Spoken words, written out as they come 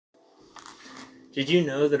Did you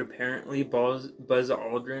know that apparently Buzz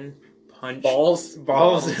Aldrin punched Balls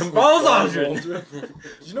Aldrin?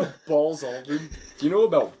 Do you know Balls Aldrin? Do you know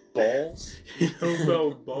about balls? You know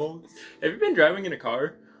about balls? Have you been driving in a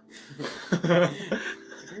car? Have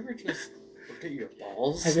you ever just looked at your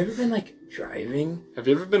balls? Have you ever been like driving? Have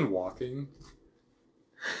you ever been walking?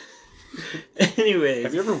 Anyways,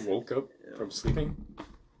 Have you ever woke up from sleeping? Have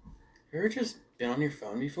you ever just been on your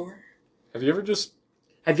phone before? Have you ever just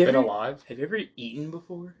have you been ever alive? have you ever eaten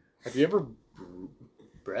before? Have you ever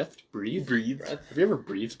breathed? Have you ever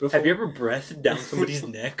breathed before? Have you ever breathed down somebody's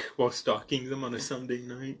neck while stalking them on a Sunday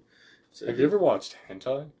night? Have you ever watched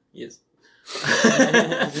hentai? Yes.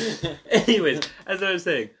 Anyways, as I was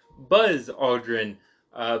saying, Buzz Aldrin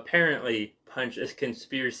apparently punched a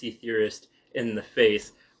conspiracy theorist in the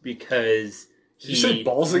face because Did you say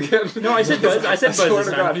balls again? No, I said Buzz. I said Buzz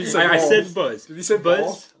this time. I said Buzz. Did he say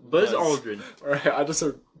balls? Buzz Aldrin. Alright, I just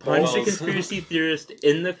heard Punched a balls. conspiracy theorist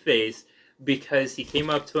in the face because he came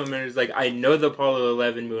up to him and was like, I know the Apollo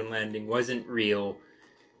 11 moon landing wasn't real,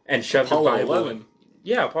 and shoved Apollo the Bible 11?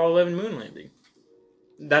 Yeah, Apollo 11 moon landing.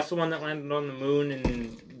 That's the one that landed on the moon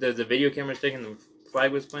and the video camera stick and the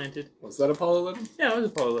flag was planted. Was that Apollo 11? Yeah, it was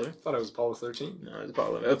Apollo 11. I thought it was Apollo 13. No, it was Apollo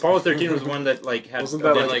 11. Apollo 13 was the one that like had Wasn't a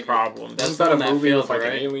that bunch like of problems. That's Wasn't the that a one that movie failed, with like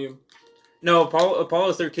right? an alien? No,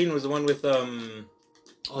 Apollo 13 was the one with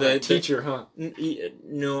The teacher, huh?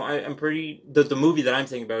 No, I'm pretty. The movie that I'm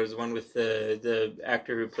thinking about is the one with the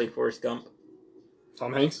actor who played Forrest Gump.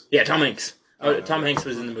 Tom Hanks? Yeah, Tom Hanks. Oh, Tom no. Hanks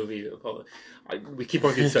was in the movie Apollo. We keep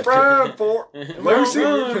on getting stuff. Run for Lucy.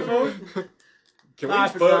 Run, Can we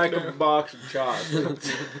Life is fuck like now? a box of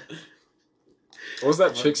chocolates. What was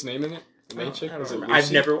that chick's name in it? The main I chick? don't Was it remember. I've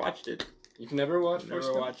Lucy? never watched it. You've never watched Forrest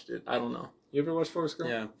Never Gump? watched it. I don't know. You ever watched Forrest Gump?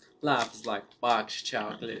 Yeah. Life is like box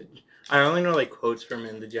chocolate. I only know like quotes from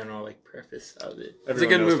in the general like preface of it. It's a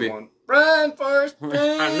good knows the movie. one. Run, Forrest! Run!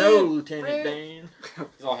 I know, Lieutenant Dan.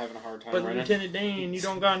 He's all having a hard time But right now. Lieutenant Dan, you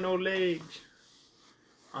don't got no legs.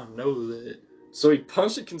 I know that. So he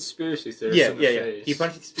punched a conspiracy theorist Yeah. in the face. He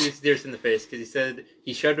punched a conspiracy theorist in the face because he said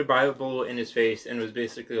he shoved a Bible in his face and was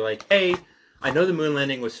basically like, "Hey, I know the moon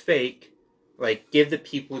landing was fake. Like, give the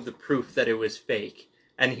people the proof that it was fake."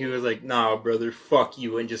 And he was like, "Nah, brother, fuck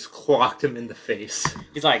you," and just clocked him in the face.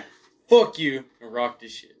 He's like, fuck you, and rocked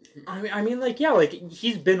his shit. I mean, like, yeah, like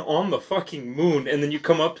he's been on the fucking moon, and then you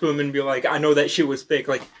come up to him and be like, "I know that shit was fake."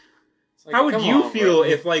 Like, It's like, how would come you on, feel bro.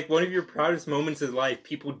 if, like, one of your proudest moments in life,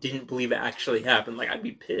 people didn't believe it actually happened? Like, I'd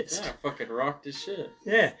be pissed. Yeah, fucking rocked his shit.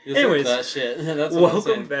 Yeah. You deserve Anyways, that shit. That's what I'm welcome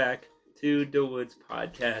saying. back to the Woods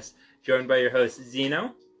Podcast, joined by your host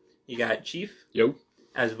Zeno. You got Chief, Yo.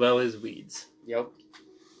 as well as Weeds. Yep.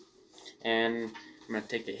 And I'm gonna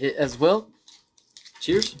take a hit as well.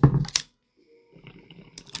 Cheers.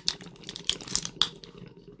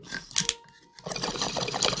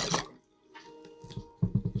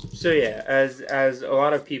 So yeah, as a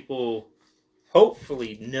lot of people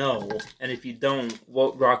hopefully know, and if you don't,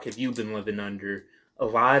 what rock have you been living under? A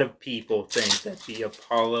lot of people think that the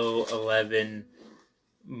Apollo 11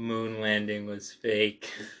 moon landing was fake.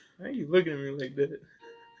 Why are you looking at me like that?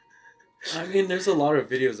 I mean, there's a lot of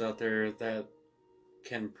videos out there that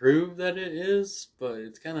can prove that it is, but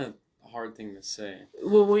it's kind of a hard thing to say.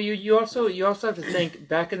 Well, you also have to think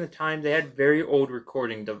back in the time they had very old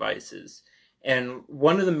recording devices, and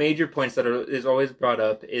one of the major points that is always brought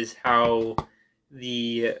up is how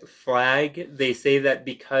the flag, they say that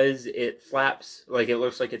because it flaps, like it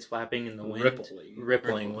looks like it's flapping in the wind,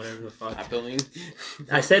 rippling, whatever the fuck. Flapping.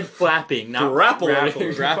 I said flapping, not Grappling.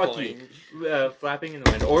 grappling. Fuck you. Flapping in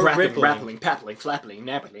the wind or rippling. pappling, flapping,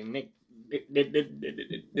 nappling,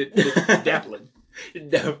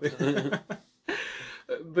 dappling.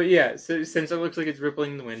 But yeah, so since it looks like it's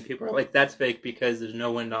rippling in the wind, people are like, that's fake because there's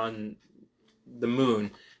no wind on the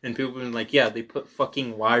moon. And people have been like, yeah, they put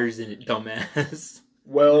fucking wires in it, dumbass.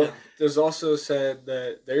 Well, there's also said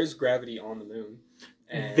that there's gravity on the moon.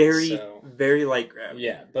 And Very, so, very light gravity.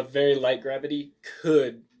 yeah, but very light gravity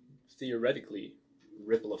could theoretically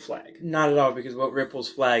ripple a flag. Not at all, because what ripples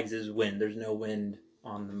flags is wind. There's no wind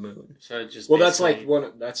on the moon. So it just Well, that's like basically-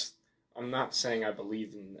 one. That's. I'm not saying I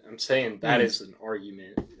believe in. I'm saying that is an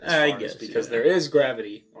argument. I As guess, because yeah. there is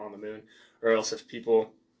gravity on the moon, or else if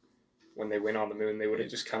people when they went on the moon, they would have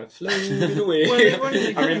just kind of floated away. Well, they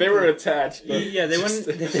wouldn't I mean, they were attached. But Yeah, they just-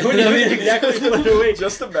 wouldn't. They wouldn't exactly float away.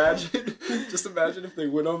 Just imagine if they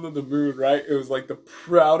went onto the moon, right? It was like the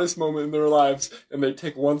proudest moment in their lives, and they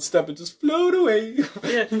take one step and just float away.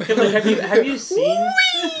 Yeah, 'cause, like, have you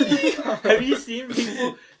seen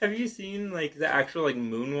people? Have you seen like the actual like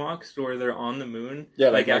moonwalks where they're on the moon? Yeah,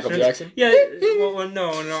 like Michael astronauts? Jackson? Yeah, well, no.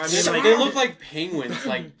 I mean, like they look like penguins,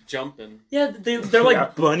 like jumping. yeah, they're like Yeah.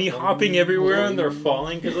 bunny hopping everywhere and they're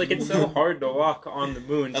falling because like it's so hard to walk on the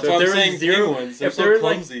moon. That's so what if I'm there saying. was zero, Penguins, they're if so there was,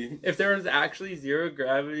 like, clumsy. if there was actually zero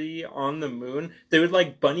gravity on the moon, they would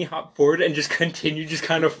like bunny hop forward and just continue just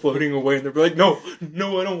kind of floating away, and they'd be like, no,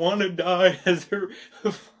 I don't want to die as they're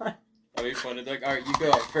flying. That'd be funny. They're like, all right, you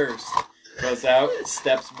go out first. Goes out,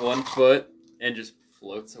 steps 1 foot, and just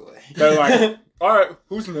floats away. They're like, all right,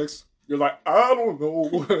 who's next? You're like, I don't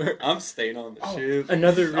know. I'm staying on the Oh, ship.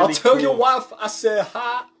 Another really I'll tell cool, your wife I said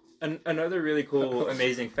hi. Another really cool,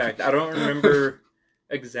 amazing fact. I don't remember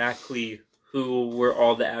exactly who were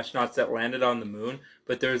all the astronauts that landed on the moon,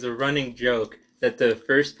 but there's a running joke that the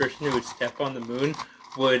first person who would step on the moon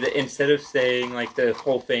would, instead of saying like the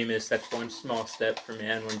whole famous "that's one small step for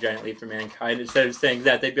man, one giant leap for mankind," instead of saying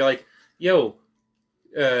that, they'd be like, "Yo,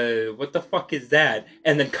 what the fuck is that?"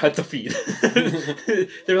 And then cut the feed.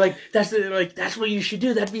 They're like, that's what you should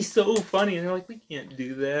do. That'd be so funny. And they're like, we can't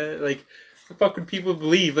do that. Like, the fuck would people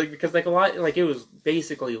believe? Like, because like a lot, like it was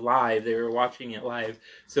basically live. They were watching it live.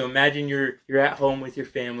 So imagine you're at home with your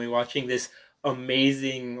family watching this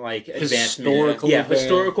amazing like advancement,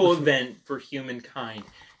 historical event for humankind.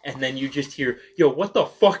 And then you just hear, yo, what the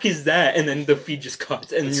fuck is that? And then the feed just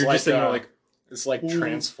cuts, and It's you're like, just sitting there like, It's like Ooh.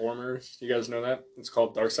 Transformers. You guys know that? It's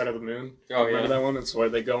called Dark Side of the Moon. Oh, Remember yeah. that one? It's where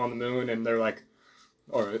they go on the moon and they're like,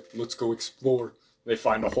 all right, let's go explore. They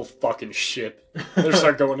find a whole fucking ship. They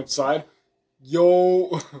start going inside.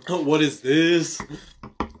 Yo. What is this?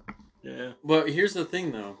 yeah. But here's the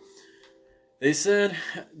thing, though. They said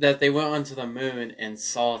that they went onto the moon and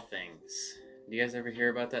saw things. Do you guys ever hear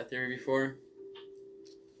about that theory before?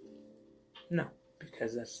 No,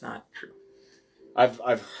 because that's not true.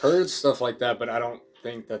 I've heard stuff like that, but I don't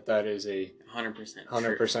think that is a 100%.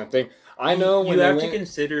 100% thing. I know when you they have went, to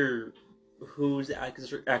consider who's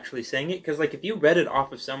actually saying it, because like if you read it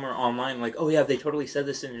off of somewhere online, like, oh yeah, they totally said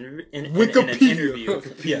this in an Wikipedia. interview.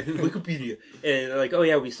 Yeah, Wikipedia. And like, oh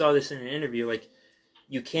yeah, we saw this in an interview. Like,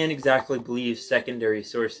 you can't exactly believe secondary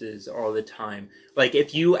sources all the time. Like,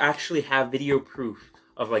 if you actually have video proof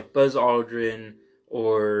of like Buzz Aldrin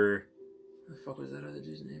or what the fuck was that other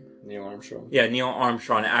dude's name? Neil Armstrong. Yeah, Neil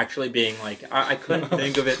Armstrong actually being like, I couldn't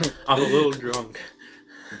think of it. I'm a little drunk.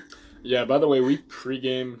 Yeah, by the way, we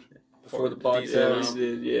pre-gamed before the podcast.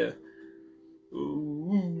 Yeah.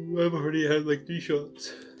 Ooh, I've already had like 3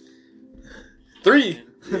 shots. 3!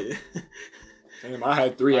 Yeah. Damn, I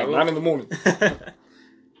had 3 at 9 in the morning.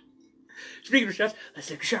 Speaking of shots, let's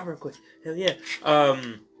take a shot real quick. Hell yeah.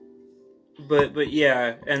 But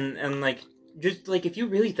yeah, and like, just like if you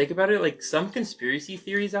really think about it, like some conspiracy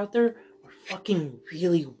theories out there are fucking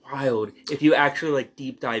really wild if you actually like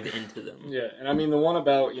deep dive into them. Yeah, and I mean the one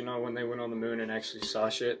about, when they went on the moon and actually saw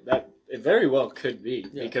shit, that it very well could be.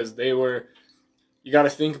 Yeah. Because they were, you gotta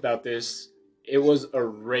think about this, it was a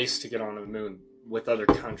race to get on the moon with other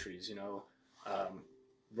countries,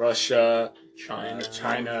 Russia,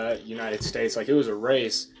 China, United States, like it was a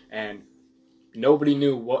race, and nobody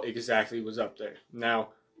knew what exactly was up there. Now,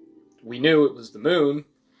 we knew it was the moon,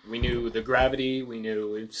 we knew the gravity, we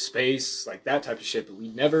knew space, like that type of shit, but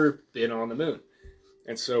we'd never been on the moon.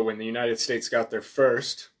 And so when the United States got there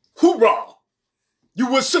first, hoorah!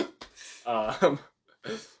 USA!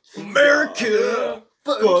 America!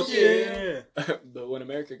 Fuck yeah! But when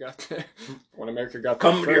America got there,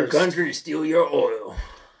 Come to your first, country to steal your oil.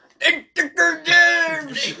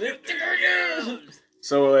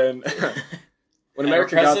 So when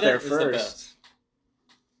America our got there president is the first, best.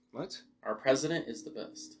 what? Our president is the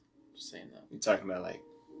best. Just saying that. You talking about like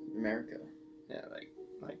America.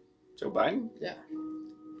 like Joe Biden? Yeah.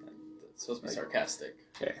 It's supposed to be sarcastic.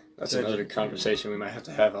 Okay, that's Judge- another conversation we might have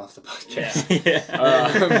to have off the podcast.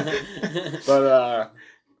 Yeah. But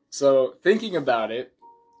so thinking about it,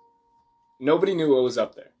 nobody knew what was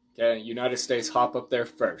up there. Okay, United States hop up there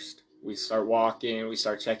first. We start walking, we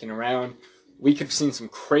start checking around. We could have seen some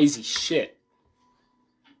crazy shit.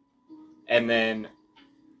 And then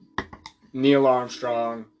Neil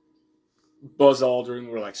Armstrong, Buzz Aldrin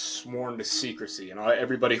were like sworn to secrecy, and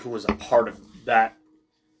everybody who was a part of that,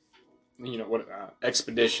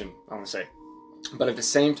 expedition, I want to say. But at the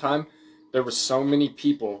same time, there were so many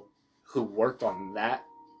people who worked on that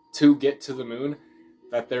to get to the moon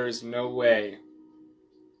that there is no way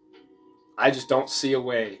I just don't see a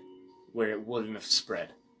way where it wouldn't have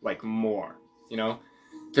spread, like, more, you know?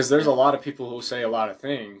 Because there's a lot of people who say a lot of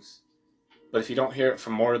things, but if you don't hear it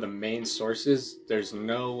from more of the main sources, there's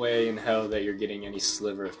no way in hell that you're getting any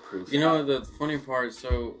sliver of proof. You know, the funny part,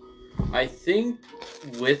 so I think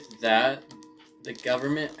with that, the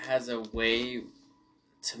government has a way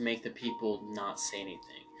to make the people not say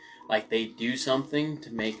anything. Like, they do something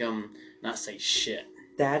to make them not say shit.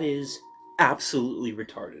 That is absolutely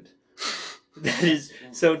retarded. That is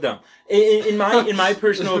so dumb. In my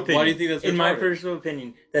personal opinion, Why do you think that's retarded? In my personal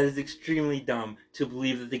opinion, that is extremely dumb to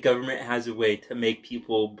believe that the government has a way to make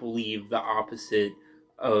people believe the opposite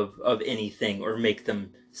of anything or make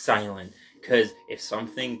them silent. Because if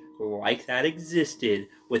something like that existed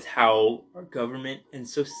with how our government and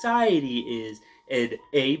society is,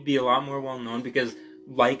 it'd be a lot more well known. Because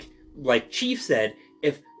like Chief said,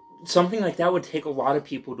 if something like that would take a lot of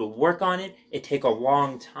people to work on it, it'd take a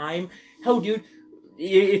long time. Hell, dude,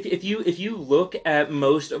 if you look at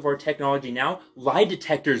most of our technology now, lie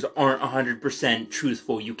detectors aren't 100%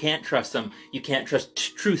 truthful. You can't trust them. You can't trust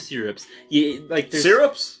truth syrups.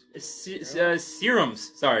 Syrups?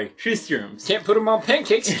 Serums. Sorry, truth serums. Can't put them on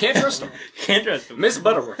pancakes. You can't trust them. Can't trust them. Miss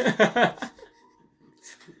Butterworth.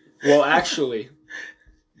 Well, actually,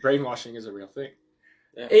 brainwashing is a real thing.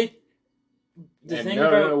 Well,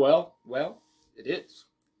 it is.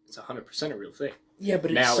 It's 100% a real thing. Yeah,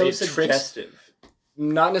 but it's now, so it suggestive.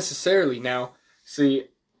 Not necessarily. Now, see,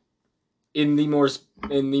 in the most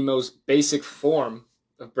basic form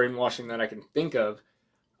of brainwashing that I can think of,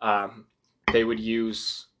 they would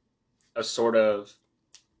use a sort of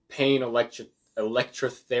pain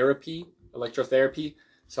electrotherapy,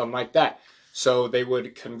 something like that. So they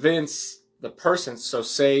would convince the person. So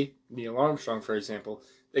say Neil Armstrong, for example,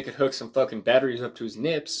 they could hook some fucking batteries up to his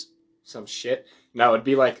nips, some shit. Now it'd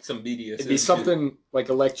be like some BDSM. It'd be something like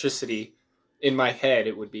electricity. In my head,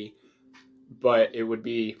 it would be, but it would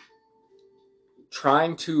be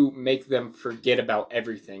trying to make them forget about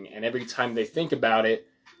everything. And every time they think about it,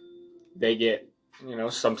 they get,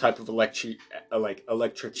 some type of electric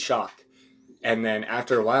shock. And then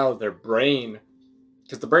after a while, their brain,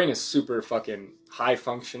 because the brain is super fucking high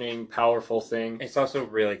functioning, powerful thing. It's also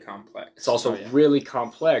really complex. It's also really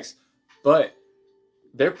complex, but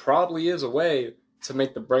there probably is a way to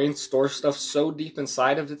make the brain store stuff so deep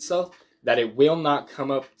inside of itself that it will not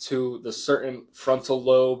come up to the certain frontal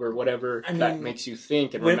lobe or whatever that makes you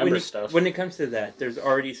think and remember stuff. When it comes to that, there's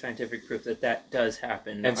already scientific proof that does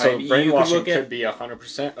happen. And so brainwashing could be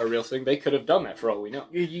 100% a real thing. They could have done that for all we know.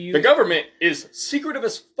 The government is secretive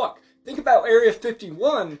as fuck. Think about Area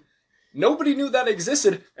 51. Nobody knew that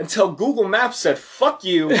existed until Google Maps said, fuck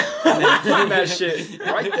you, and then put that shit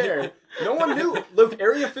right there. No one knew. Look,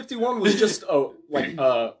 Area 51 was just a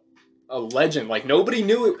legend. Like, nobody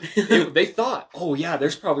knew it. They thought, oh yeah,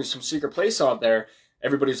 there's probably some secret place out there.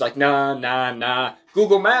 Everybody's like, nah.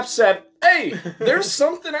 Google Maps said, hey, there's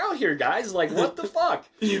something out here, guys. Like, what the fuck?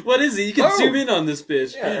 What is it? You can zoom in on this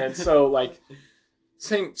bitch. Yeah, and so, like,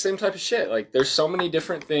 same type of shit. Like, there's so many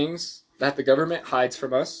different things that the government hides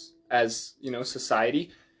from us as,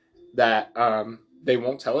 society that they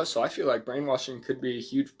won't tell us. So I feel like brainwashing could be a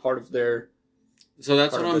huge part of their... So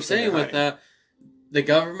that's what I'm saying with that. The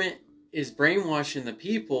government is brainwashing the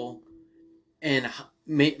people and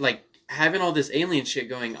having all this alien shit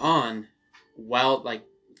going on while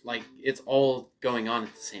like it's all going on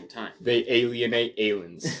at the same time. They alienate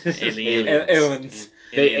aliens. Aliens.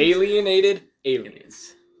 They alienated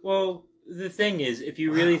aliens. Well, the thing is, if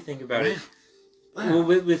you really think about it,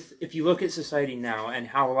 if you look at society now and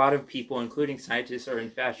how a lot of people, including scientists, are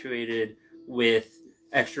infatuated with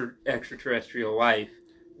extraterrestrial life,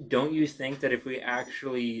 don't you think that if we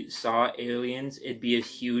actually saw aliens, it'd be a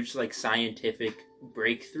huge scientific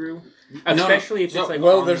breakthrough? Especially if it's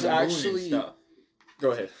there's actually stuff.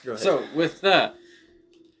 Go ahead. So with that,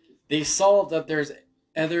 they saw that there's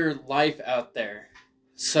other life out there.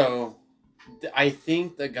 So I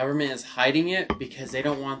think the government is hiding it because they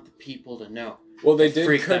don't want the people to know. Well, they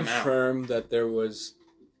did confirm that there was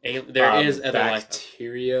there is other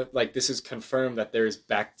bacteria. Like, this is confirmed that there is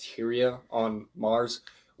bacteria on Mars,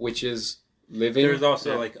 which is living. There's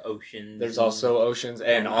also oceans. There's also oceans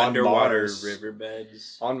and on underwater Mars,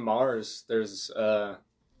 riverbeds. On Mars, there's a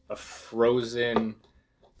frozen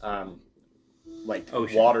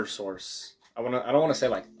ocean. Water source. I don't want to say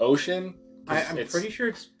ocean. I'm pretty sure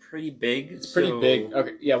it's pretty big. It's pretty big.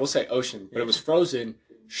 Okay, yeah, we'll say ocean, but it was frozen,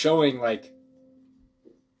 showing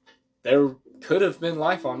there could have been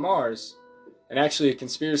life on Mars. And actually, a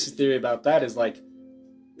conspiracy theory about that is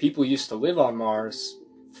people used to live on Mars,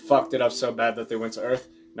 fucked it up so bad that they went to Earth,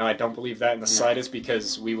 Now, I don't believe that in the slightest,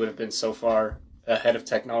 because we would have been so far ahead of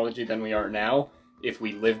technology than we are now if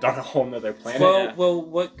we lived on a whole nother planet. Well,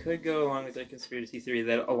 what could go along with that conspiracy theory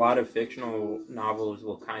that a lot of fictional novels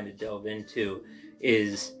will kind of delve into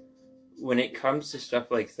is when it comes to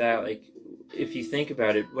stuff like that, like, if you think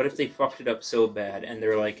about it, what if they fucked it up so bad and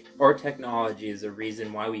they're like, our technology is the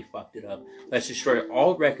reason why we fucked it up. Let's destroy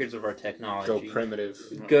all records of our technology. Go primitive.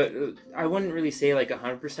 I wouldn't really say like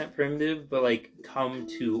 100% primitive, but like come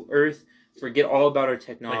to Earth, forget all about our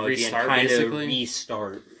technology, restart, and kind basically? of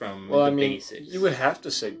restart from Well, the I mean, basics. you would have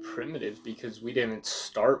to say primitive, because we didn't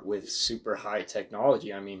start with super high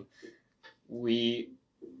technology. I mean, we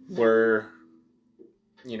were,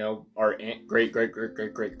 you know, our great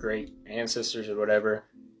ancestors or whatever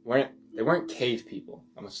weren't cave people.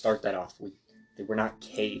 I'm gonna start that off. They were not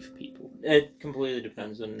cave people. It completely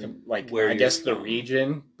depends on Like, where I you're guess the from.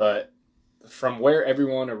 region, but from where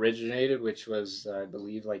everyone originated, which was I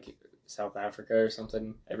believe like South Africa or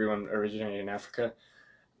something. Everyone originated in Africa.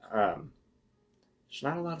 There's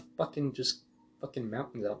not a lot of fucking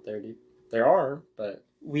mountains out there, dude. There are, but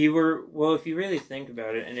if you really think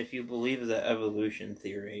about it, and if you believe the evolution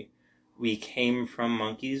theory, we came from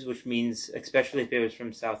monkeys, which means, especially if it was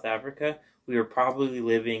from South Africa, we were probably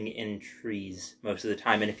living in trees most of the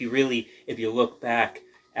time. And if you look back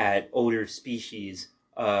at older species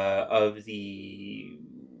of the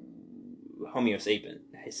Homo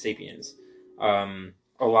sapiens,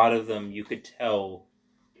 a lot of them you could tell,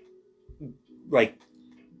 like,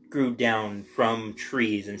 grew down from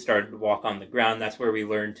trees and started to walk on the ground. That's where we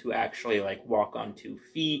learned to actually like walk on 2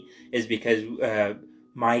 feet, is because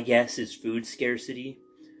my guess is food scarcity.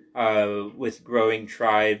 With growing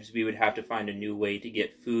tribes, we would have to find a new way to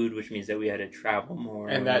get food, which means that we had to travel more.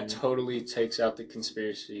 And that totally takes out the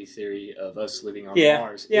conspiracy theory of us living on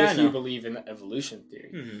Mars. Yeah, if you believe in the evolution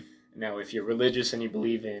theory. Mm-hmm. Now, if you're religious and you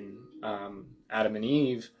believe in Adam and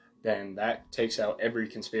Eve, then that takes out every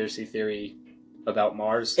conspiracy theory about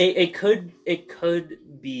Mars. It could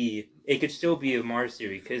still be a Mars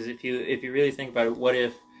theory, because if you really think about it, what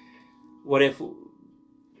if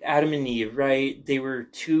Adam and Eve, right? They were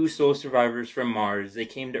 2 sole survivors from Mars. They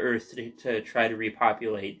came to Earth to try to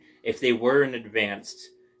repopulate. If they were an advanced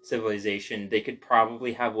civilization, they could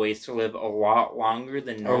probably have ways to live a lot longer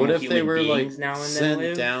than normal human beings now and then live. Or what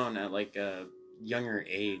if they were sent down at like a younger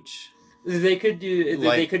age? They could do.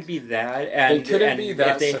 They could be that, and they couldn't be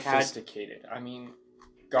that sophisticated. I mean,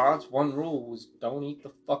 God's one rule was don't eat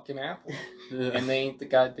the fucking apple, and they ate the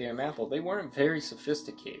goddamn apple. They weren't very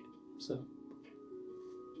sophisticated, so.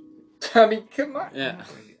 I mean, come on. Yeah.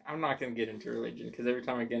 I'm not going to get into religion, because every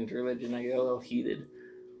time I get into religion, I get a little heated.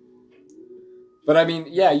 But I mean,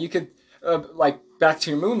 yeah, you could, like, back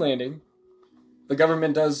to your moon landing, the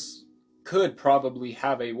government could probably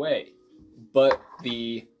have a way, but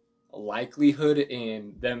the likelihood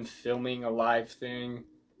in them filming a live thing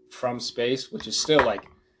from space, which is still like,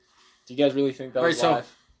 do you guys really think that was live?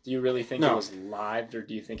 Do you really think it was live, or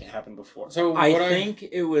do you think it happened before? So I think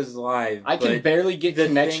it was live. I can barely get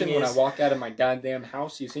connection when I walk out of my goddamn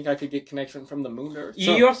house. You think I could get connection from the moon to Earth?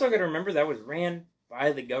 You also got to remember that was ran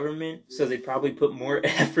by the government, so they probably put more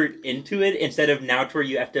effort into it instead of now to where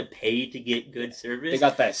you have to pay to get good service. They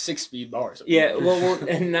got that 6-speed bars. Yeah, well,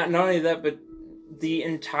 and not only that, but the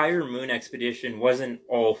entire moon expedition wasn't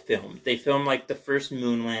all filmed. They filmed like the first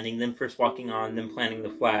moon landing, then first walking on, then planting the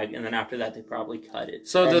flag, and then after that they probably cut it.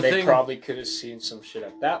 So they probably could have seen some shit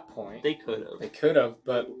at that point. They could have. They could have,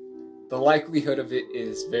 but the likelihood of it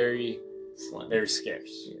is very slim, very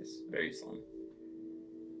scarce. Yes, very slim.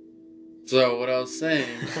 So what I was saying,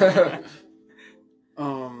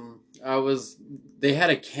 they had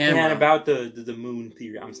a camera. And about the moon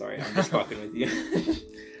theory. I'm sorry, I'm just fucking with you.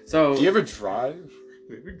 So, do you ever drive? Have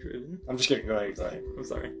you ever driven? I'm just kidding. Go ahead. I'm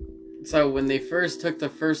sorry. So when they first took the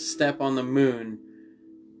first step on the moon,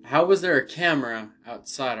 how was there a camera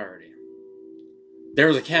outside already? There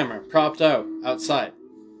was a camera propped out outside.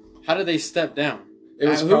 How did they step down?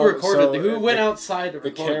 Who recorded? Who went outside to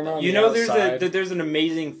record the camera? You know, there's an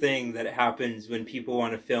amazing thing that happens when people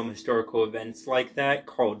want to film historical events like that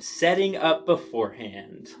called setting up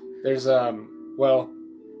beforehand. There's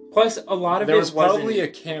plus a lot of there was probably a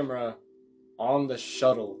camera on the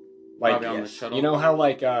shuttle, like on the shuttle. You know how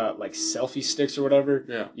like selfie sticks or whatever.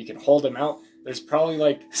 Yeah, you can hold them out. There's probably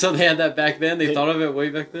like so they had that back then. They thought of it way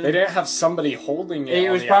back then. They didn't have somebody holding it. It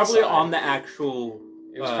was probably outside. On the actual.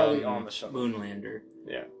 It was probably on the shuttle. Moonlander.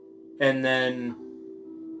 Yeah. And then,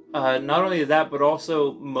 not only that, but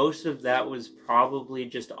also most of that was probably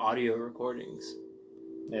just audio recordings.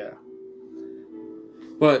 Yeah.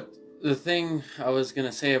 But the thing I was going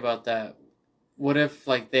to say about that what if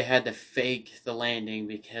like they had to fake the landing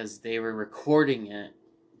because they were recording it,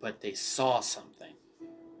 but they saw something?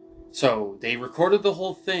 So they recorded the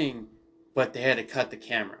whole thing, but they had to cut the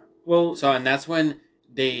camera. Well, And that's when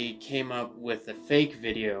they came up with the fake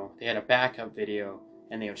video. They had a backup video,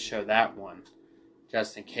 and they would show that one,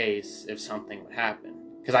 just in case if something would happen.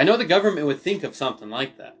 Because I know the government would think of something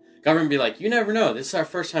like that. Government would be like, you never know. This is our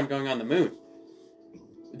first time going on the moon.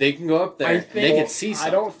 They can go up there. They can see something.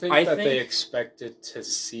 I don't think they expected to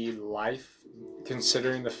see life,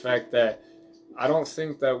 considering the fact that I don't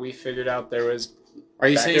think that we figured out there was. Are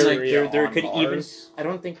you saying like there could even? I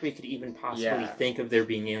don't think we could even possibly think of there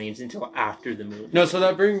being aliens until after the moon. No, so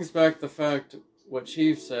that brings back the fact what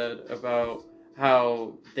Chief said about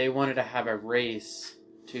how they wanted to have a race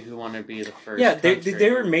to who wanted to be the first. Yeah, they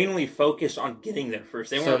were mainly focused on getting there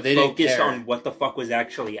first. They weren't focused on what the fuck was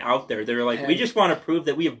actually out there. They were like, we just want to prove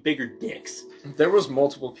that we have bigger dicks. There was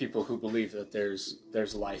multiple people who believe that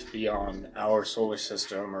there's life beyond our solar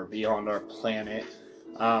system or beyond our planet.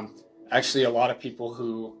 Actually, a lot of people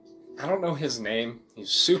who, I don't know his name.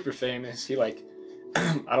 He's super famous. He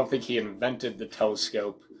I don't think he invented the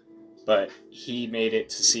telescope, but he made it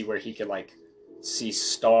to see where he could see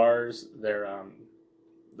stars,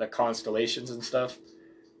 the constellations and stuff.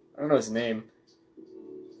 I don't know his name.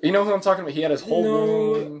 You know who I'm talking about? He had his whole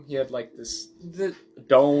room. He had the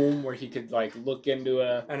dome where he could look into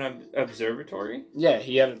an observatory. Yeah,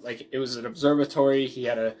 he had it was an observatory. He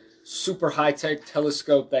had a super high tech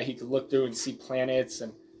telescope that he could look through and see planets,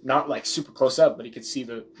 and not super close up, but he could see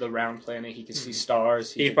the round planet. He could see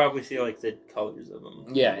stars. He could probably see the colors of them.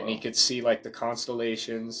 Yeah, and he could see the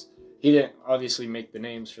constellations. He didn't obviously make the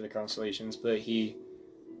names for the constellations, but he.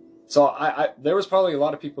 So I there was probably a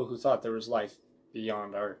lot of people who thought there was life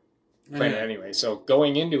beyond our planet anyway. So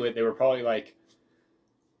going into it, they were probably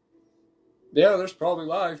yeah, there's probably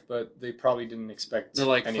life, but they probably didn't expect. They're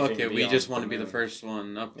like, fuck it, we just want to be the first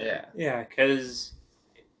one up there. Yeah, because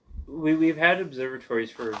we've had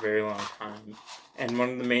observatories for a very long time, and one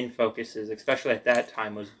of the main focuses, especially at that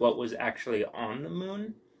time, was what was actually on the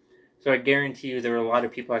moon. So I guarantee you there were a lot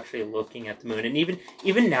of people actually looking at the moon, and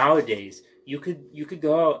even nowadays, you could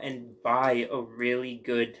go out and buy a really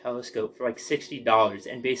good telescope for $60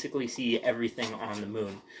 and basically see everything on the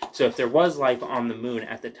moon. So if there was life on the moon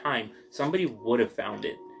at the time, somebody would have found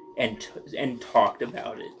it and talked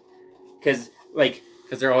about it, because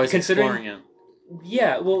they're always exploring it.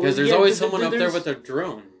 Yeah, well, because there's always someone up there with a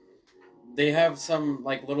drone. They have some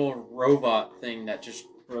little robot thing that just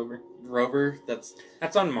rover that's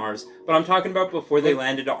on Mars, but I'm talking about before they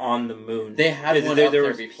landed on the moon. They had one up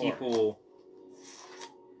there before. People.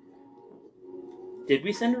 Did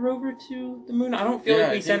we send a rover to the moon? I don't feel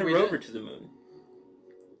like we sent a rover to the moon.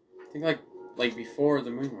 I think like before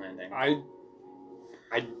the moon landing. I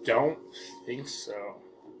don't think so.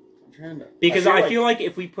 I'm trying to. Because I feel like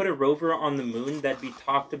if we put a rover on the moon, that'd be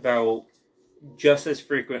talked about just as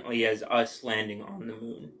frequently as us landing on the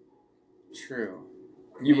moon. True.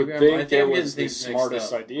 You would think the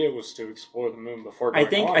smartest idea was to explore the moon before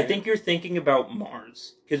going on. I think you're thinking about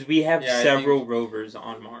Mars, because we have several rovers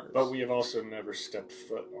on Mars. But we have also never stepped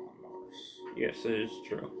foot on Mars. Yes, it is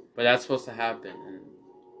true. But that's supposed to happen in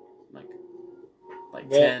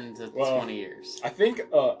 10 to 20 years. I think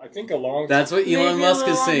a long. That's what Elon Musk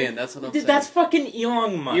is saying. That's what I'm saying. That's fucking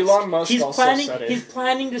Elon Musk. Elon Musk said it. He's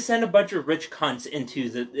planning to send a bunch of rich cunts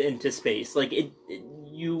into space.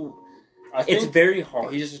 It's very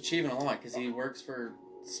hard. He's just achieving a lot because he works for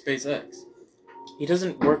SpaceX. He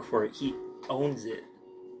doesn't work for it. He owns it.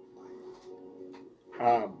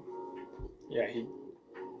 Yeah.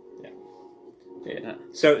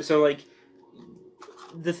 So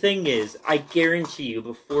the thing is, I guarantee you,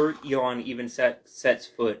 before Elon even sets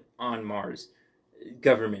foot on Mars,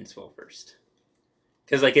 governments will first.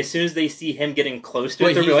 Because as soon as they see him getting close to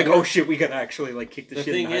it, they'll be like, "Oh shit, we gotta actually kick the shit."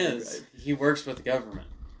 The thing is, he works with the government.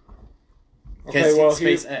 Okay, well,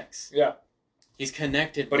 SpaceX. Yeah. He's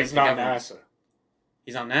connected, but he's not NASA.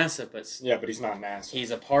 He's on NASA, but but he's not NASA.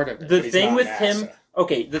 He's a part of it. The thing with him,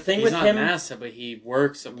 he's not NASA, but he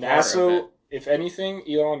works a part of it. If anything,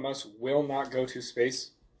 Elon Musk will not go to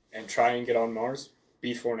space and try and get on Mars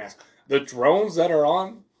before NASA. The drones that are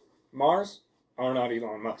on Mars are not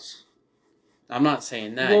Elon Musk. I'm not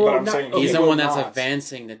saying that. But I'm saying he's the one that's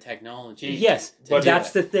advancing the technology. Yes, but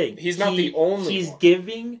that's the thing. He's not the only one. He's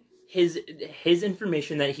giving his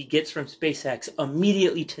information that he gets from SpaceX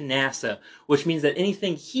immediately to NASA, which means that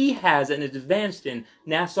anything he has and is advanced in,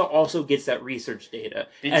 NASA also gets that research data.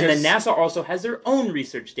 And then NASA also has their own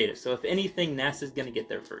research data. So if anything, NASA's going to get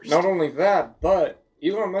there first. Not only that, but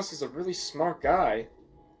Elon Musk is a really smart guy.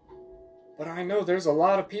 But I know there's a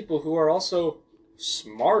lot of people who are also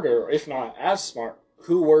smarter, if not as smart,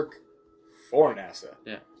 who work for NASA.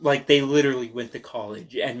 Like, they literally went to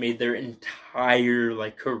college and made their entire,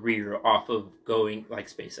 like, career off of going, like,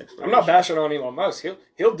 space exploration. I'm not bashing on Elon Musk.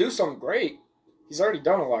 He'll do something great. He's already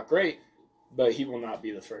done a lot great, but he will not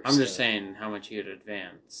be the first. I'm just saying how much he would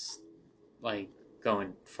advance, like,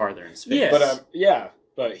 going farther in space. Yes.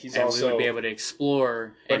 But he's and also we would be able to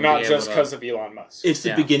explore. but and not be just able because of Elon Musk. It's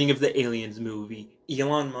the beginning of the Aliens movie.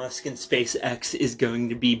 Elon Musk and SpaceX is going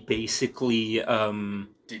to be basically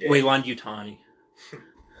D-Day. Weyland Yutani.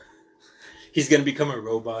 He's going to become a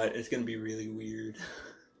robot. It's going to be really weird.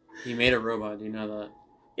 He made a robot. Do you know that?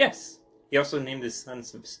 Yes. He also named his son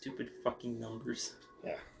some stupid fucking numbers.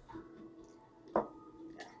 Yeah.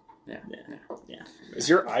 Is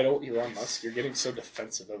your idol Elon Musk? You're getting so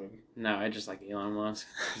defensive of him. No, I just like Elon Musk.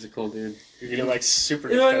 He's a cool dude. You're getting like super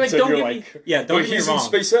You know, like, defensive. don't You're get like, me, yeah, don't but get me he's in wrong.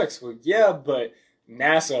 SpaceX. Well, yeah, but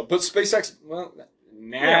NASA. But SpaceX. Well,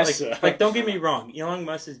 Yeah, NASA. like, don't get me wrong. Elon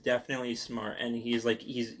Musk is definitely smart, and he's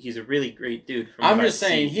a really great dude. From I'm what just I've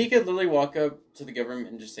saying, seen. he could literally walk up to the government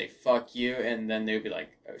and just say "fuck you," and then they'd be like,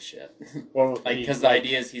 "Oh shit," Well, like because the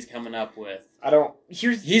ideas he's coming up with. I don't.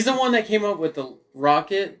 He's the one that came up with the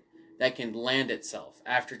rocket that can land itself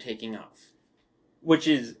after taking off. Which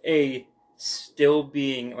is still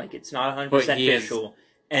being like, it's not 100% But he is- official,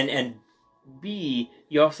 and B,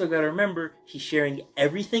 you also got to remember he's sharing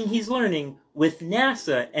everything he's learning with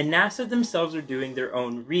NASA, and NASA themselves are doing their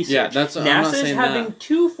own research. Yeah, that's I'm NASA not is saying having that.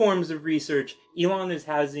 2 forms of research. Elon is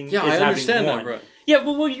having Yeah, is I having understand one. that, bro. Yeah,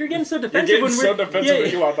 well, you're getting so You're defensive. getting when so we're, defensive yeah,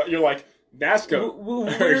 with Elon, but you're like NASA.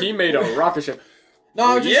 we're- He made a rocket ship. No,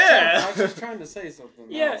 I was Yeah. just trying to say something.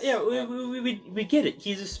 Yeah, else. we get it.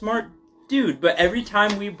 He's a smart dude, but every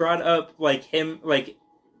time we brought up like him, like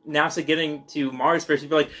NASA getting to Mars first, he'd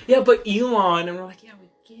be like, "Yeah, but Elon," and we're like, "Yeah, we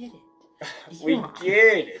get it. We Elon.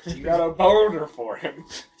 get it. You got a boner for him.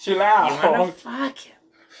 Chill You wanna out. fuck him?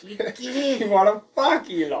 You get You it." wanna fuck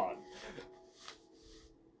Elon?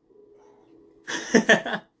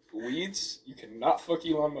 Weeds, you cannot fuck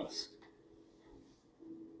Elon Musk.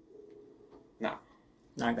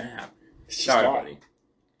 Not gonna happen. It's just Sorry, not. buddy.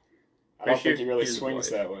 I don't Pretty think he sure really he's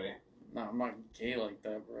swings white. that way. No, I'm not gay like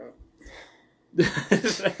that, bro.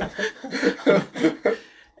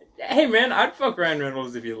 Hey man, I'd fuck Ryan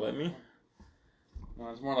Reynolds if you let me. No,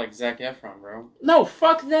 it's more like Zac Efron, bro. No,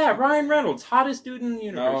 fuck that. Ryan Reynolds, hottest dude in the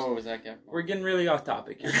universe. No, Zac Efron. We're getting really off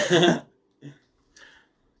topic here.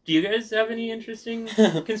 Do you guys have any interesting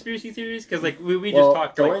conspiracy theories? Because like we just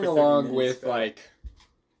talked like, going for 30 along minutes, with but- like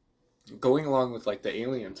the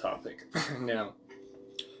alien topic. Now,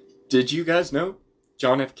 did you guys know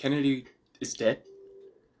John F. Kennedy is dead?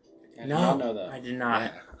 I did No, not know that. I did not.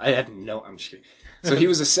 Yeah, I had no. I'm just kidding. So he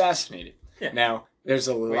was assassinated. Yeah. Now there's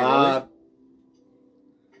a Wait, lot.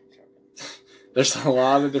 There's a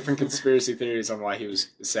lot of different conspiracy theories on why he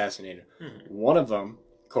was assassinated. One of them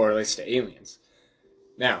correlates to aliens.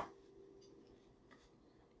 Now,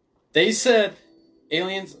 They said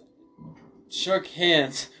aliens shook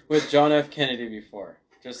hands with John F. Kennedy before.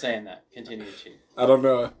 Just saying that. Continue, Chief. I don't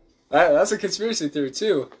know. That's a conspiracy theory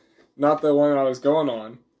too, not the one I was going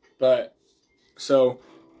on. But so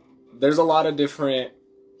there's a lot of different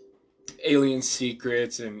alien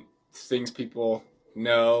secrets and things people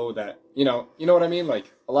know that you know what I mean.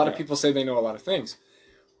 Like a lot of people say they know a lot of things.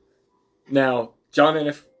 Now, John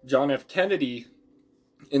F. Kennedy,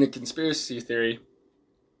 in a conspiracy theory,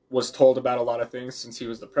 was told about a lot of things since he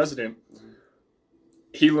was the president.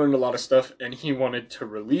 He learned a lot of stuff, and he wanted to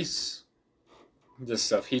release this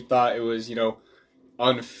stuff. He thought it was,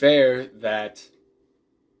 unfair that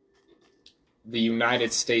the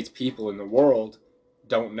United States people in the world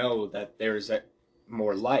don't know that there's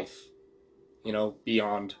more life,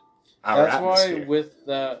 beyond our That's atmosphere. why with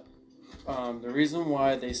that, the reason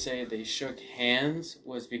why they say they shook hands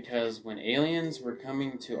was because when aliens were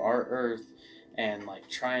coming to our Earth and like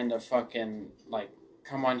trying to fucking like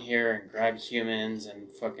come on here and grab humans and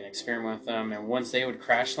fucking experiment with them, and once they would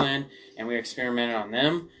crash land and we experimented on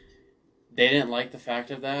them, they didn't like the fact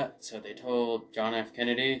of that, so they told John F.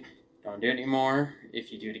 Kennedy, "Don't do it anymore.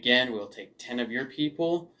 If you do it again, we'll take 10 of your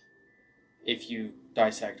people if you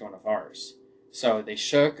dissect one of ours." So they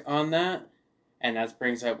shook on that, and that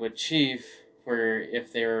brings up with Chief, where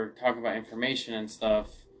if they're talking about information and stuff,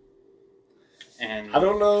 and I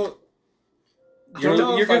don't know. you're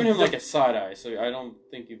if giving I- him like a side eye, so I don't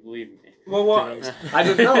think you believe me. Well, I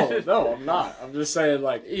don't know. No, I'm not. I'm just saying,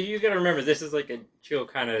 like, You gotta remember, this is like a chill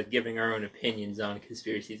kind of giving our own opinions on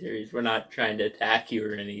conspiracy theories. We're not trying to attack you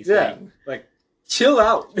or anything. Yeah. chill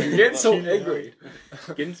out. You're getting so Chill out. angry.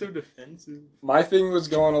 Getting so defensive. My thing was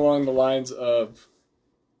going along the lines of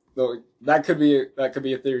Though that could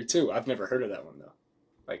be a theory too. I've never heard of that one though.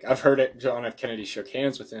 Like I've heard it. John F. Kennedy shook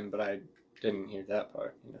hands with him, but I didn't hear that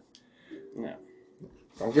part. No.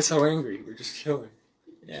 Don't get so angry. We're just chilling.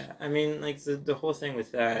 Yeah, I mean, like the whole thing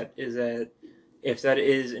with that is that if that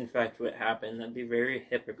is in fact what happened, that'd be very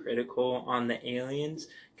hypocritical on the aliens.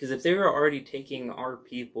 Because if they were already taking our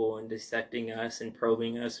people and dissecting us and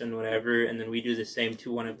probing us and whatever, and then we do the same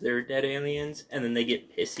to one of their dead aliens, and then they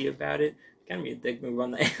get pissy about it, it's kind of be a dick move on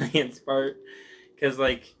the aliens' part. Because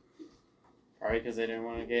like, probably because they didn't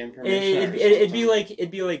want to get information. It'd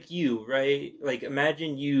be like you, right? Like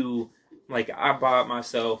imagine you, like I bought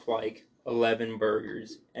myself like 11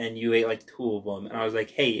 burgers and you ate like 2 of them, and I was like,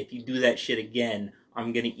 hey, if you do that shit again,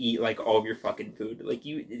 I'm gonna eat like all of your fucking food. Like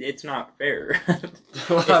it's not fair.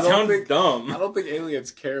 It sounds dumb. I don't think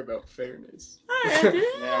aliens care about fairness.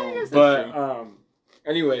 Yeah, but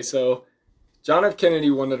anyway, so John F. Kennedy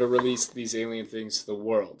wanted to release these alien things to the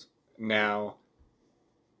world. Now,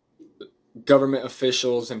 government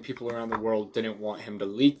officials and people around the world didn't want him to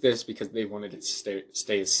leak this because they wanted it to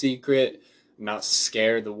stay a secret, not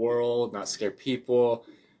scare the world, not scare people,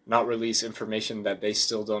 not release information that they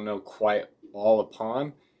still don't know quite all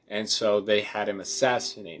upon, and so they had him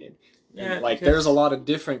assassinated. Yeah, and, like there's a lot of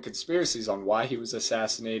different conspiracies on why he was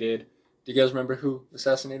assassinated. Do you guys remember who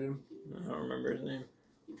assassinated him? I don't remember his name.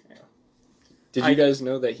 Yeah. Did you guys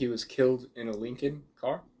know that he was killed in a Lincoln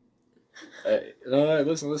car? No,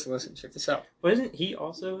 listen. Check this out. Wasn't he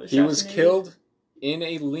also assassinated? He was killed in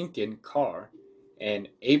a Lincoln car, and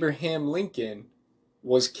Abraham Lincoln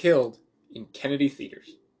was killed in Kennedy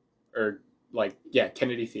Theaters.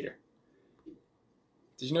 Kennedy Theater.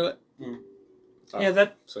 Did you know that? Mm. Oh, yeah,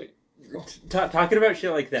 that... Sweet. Talking about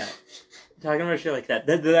shit like that.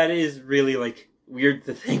 That is really, like, weird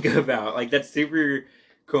to think about. Like, that's super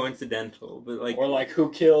coincidental. But, like... Or, like,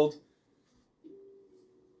 who killed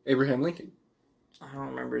Abraham Lincoln? I don't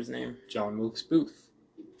remember his name. John Wilkes Booth.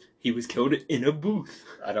 He was killed in a booth.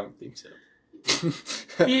 I don't think so.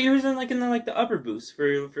 he was in the upper booths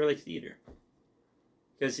for like theater.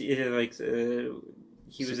 Because he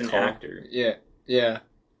was an actor. Yeah.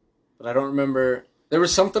 But I don't remember. There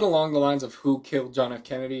was something along the lines of who killed John F.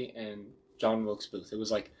 Kennedy and John Wilkes Booth. It was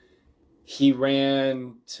like he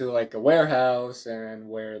ran to like a warehouse and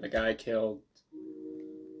where the guy killed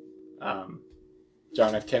John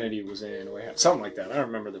F. Kennedy was in a warehouse. Something like that. I don't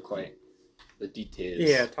remember the details.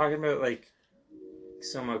 Yeah, talking about like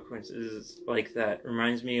somewhat coincidences like that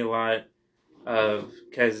reminds me a lot of,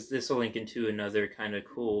 because this will link into another kind of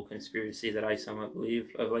cool conspiracy that I somewhat believe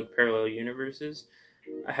of, like parallel universes.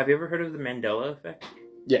 Have you ever heard of the Mandela effect?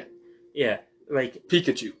 Yeah. Yeah, like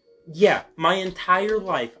Pikachu. Yeah, my entire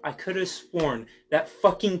life I could have sworn that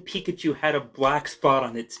fucking Pikachu had a black spot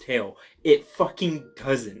on its tail. It fucking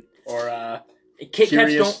doesn't. Or Kit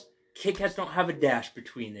Kats don't have a dash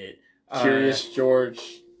between it. Curious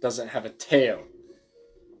George doesn't have a tail.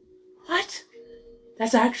 What?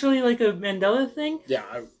 That's actually like a Mandela thing? Yeah.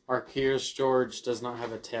 Our Curious George does not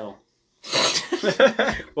have a tail.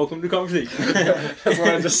 Welcome to conversation. That's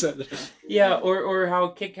what I just said. Yeah, or how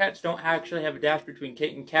Kit Kats don't actually have a dash between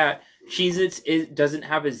Kit and Kat. Cheez-Its doesn't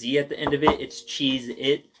have a Z at the end of it. It's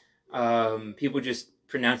Cheez-It. People just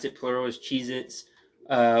pronounce it plural as Cheez-Its.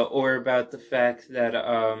 Or about the fact that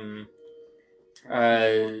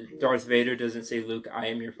Darth Vader doesn't say, Luke, I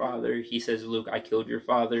am your father. He says, Luke, I killed your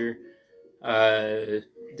father.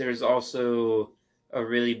 There's also a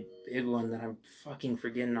really big one that I'm fucking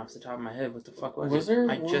forgetting off the top of my head. What the fuck was it? Was there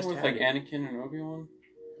I one just with had like it. Anakin and Obi-Wan?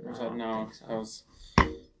 Or was that no? So. I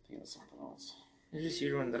think it was something else. There's this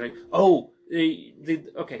huge one that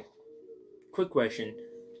okay. Quick question.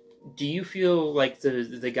 Do you feel like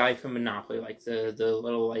the guy from Monopoly, like the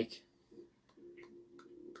little like...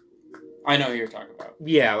 I know who you're talking about.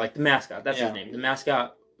 Yeah, like the mascot. That's Yeah. his name. The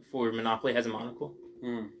mascot for Monopoly has a monocle.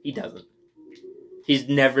 Mm. He doesn't. He's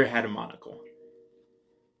never had a monocle.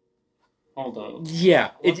 Hold on.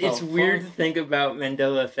 Yeah, What it's the weird fuck? to think about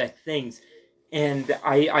Mandela effect things, and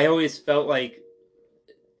I always felt like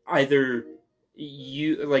either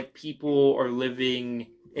people are living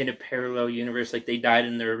in a parallel universe, like they died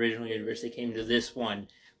in their original universe, they came to this one,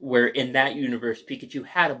 where in that universe Pikachu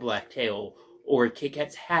had a black tail, or Kit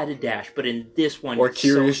Kats had a dash, but in this one, Or it's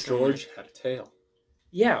Curious so similar. George had a tail.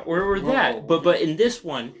 Yeah, or Whoa. that, but in this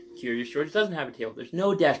one, Curious George doesn't have a tail. There's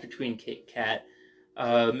no dash between Kit Kat.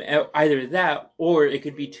 Either that, or it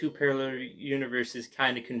could be two parallel universes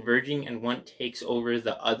kind of converging, and one takes over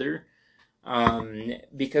the other.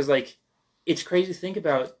 Because like, it's crazy to think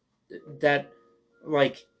about that.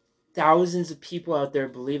 Like, thousands of people out there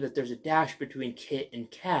believe that there's a dash between Kit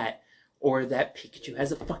and Kat, Or that Pikachu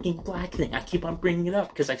has a fucking black thing. I keep on bringing it up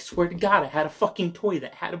because I swear to God I had a fucking toy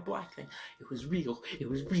that had a black thing. It was real. It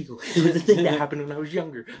was real. It was a thing that happened when I was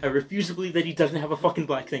younger. I refuse to believe that he doesn't have a fucking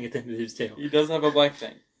black thing at the end of his tail. He doesn't have a black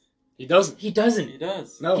thing. He doesn't. He doesn't. He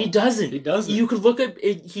does. No. He doesn't. He doesn't. You could look at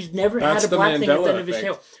it. He's never That's had a the black thing at the Mandela end of his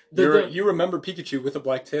tail. effect. You remember Pikachu with a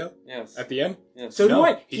black tail Yes. at the end? Yes. So No, do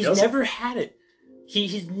I. he He's doesn't. never had it.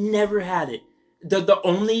 He's never had it. The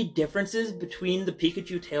only differences between the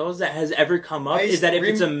Pikachu tails that has ever come up is that if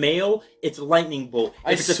it's a male, it's lightning bolt.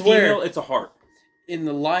 If it's a female, it's a heart. In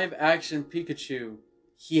the live action Pikachu,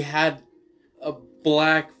 he had a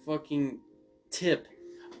black fucking tip.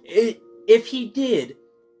 If he did,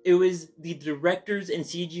 it was the directors and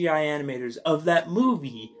CGI animators of that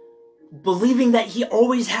movie believing that he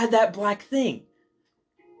always had that black thing.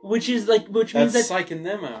 Which means That's that psyching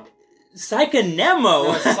them out. Psycho-Nemo.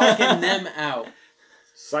 No, psyching them out.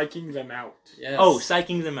 Psyching them out. Yes. Oh,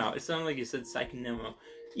 psyching them out. It sounded like you said Psycho-Nemo.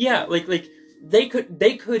 Yeah, like they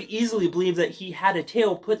could easily believe that he had a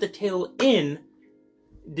tail, put the tail in.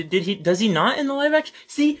 Did he? Does he not in the live action?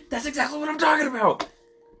 See, that's exactly what I'm talking about.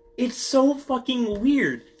 It's so fucking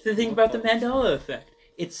weird to think about the Mandela effect.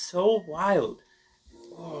 It's so wild.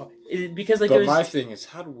 Because But my thing is,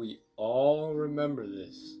 how do we all remember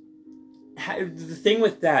this? The thing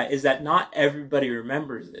with that is that not everybody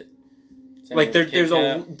remembers it. Same Like with there's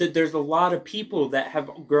Kit a lot of people that have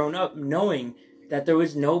grown up knowing that there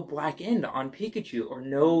was no black end on Pikachu or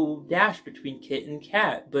no dash between Kit and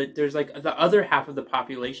Cat, but there's like the other half of the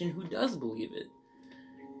population who does believe it.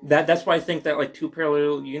 That's why I think that like two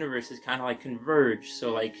parallel universes kind of like converge.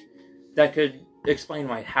 So like that could explain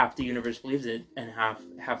why half the universe believes it and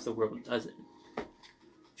half the world doesn't.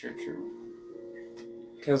 True.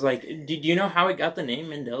 Because like, do you know how it got the name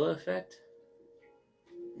Mandela Effect?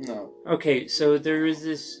 No. Okay, so there is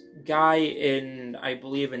this guy in, I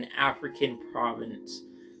believe, an African province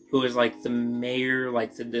who is like the mayor,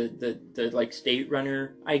 like the like state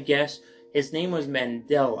runner, I guess. His name was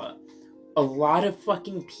Mandela. A lot of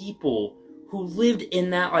fucking people who lived in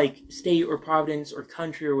that like state or province or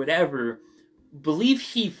country or whatever believe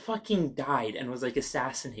he fucking died and was like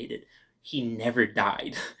assassinated. He never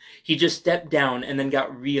died. He just stepped down and then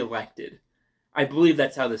got reelected. I believe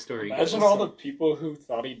that's how the story goes. Imagine all the people who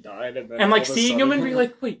thought he died and then And like all of a seeing him and sudden- be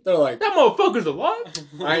like, wait, they're like, that motherfucker's alive?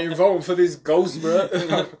 I ain't voting for this ghost, bro.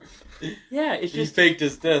 Yeah, it's He just faked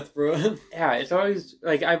his death, bro. yeah, it's always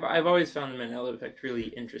like I've always found the Mandela effect really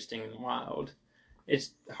interesting and wild.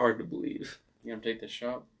 It's hard to believe. You gonna take the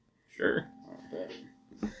shot? Sure. Alright,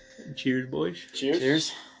 bet. Cheers, boys. Cheers.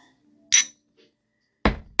 Cheers.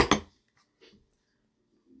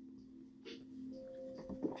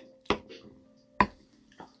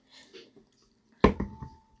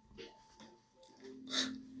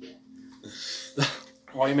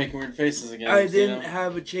 Why are you making weird faces again? I You didn't know?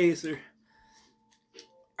 have a chaser.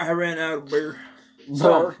 I ran out of beer.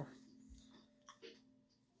 So,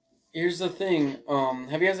 here's the thing.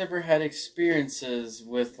 Have you guys ever had experiences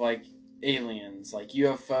with like aliens, like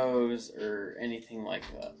UFOs or anything like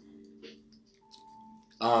that?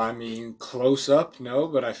 I mean, close up, no,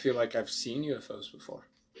 but I feel like I've seen UFOs before.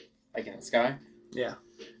 Like in the sky? Yeah.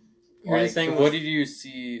 Here's the Like, thing what with- did you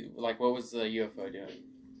see? Like, what was the UFO doing?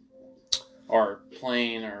 Or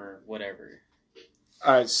plane or whatever?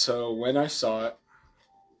 Alright, so when I saw it,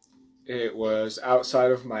 it was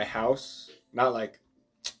outside of my house. Not like,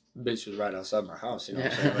 bitch was right outside my house, you know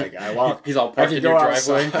what I'm saying? Like, I walk. He's all I parked can in go your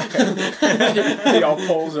outside. driveway. He all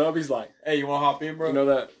pulls up. He's like, Hey, you want to hop in, bro? you know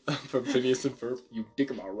that from Phineas and Ferb? You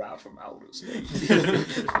dick about route from outer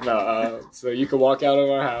space. No, so you could walk out of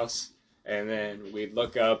our house, and then we'd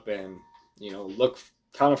look up and, you know, look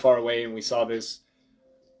kind of far away, and we saw this,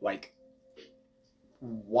 like,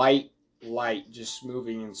 white light just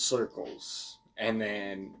moving in circles, and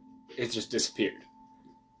then it just disappeared.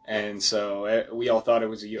 And so we all thought it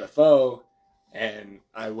was a UFO, and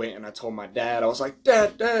I went and I told my dad. I was like,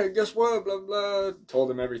 Dad, guess what? Blah, blah. Told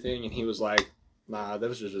him everything, and he was like, nah,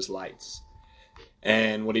 those are just lights.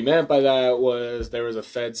 And what he meant by that was there was a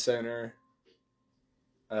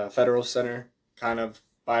federal center, kind of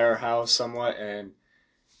by our house somewhat, and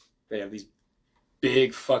they have these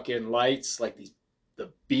big fucking lights, like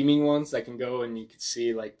the beaming ones that can go and you could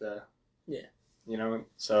see like the, Yeah. you know,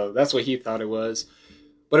 so that's what he thought it was.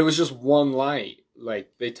 But it was just one light.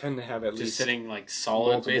 Like, they tend to have at Just least sitting like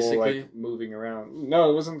solid, multiple, basically. like, moving around.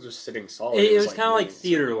 No, it wasn't just sitting solid. It was kind of like moving.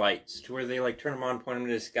 theater lights, to where they like turn them on, point them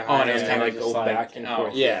to the sky, Oh, and it was and kinda like just go like- back and oh.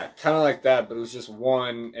 forth. Yeah, kind of like that, but it was just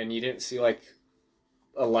one, and you didn't see like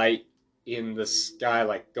a light in the sky,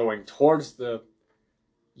 like going towards the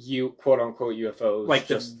quote unquote UFOs. Like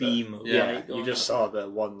the just beam of Yeah, light Yeah, you going just up. saw the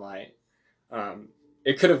one light.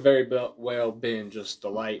 It could have very well been just the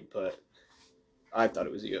light, but I thought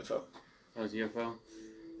it was a UFO. That was UFO.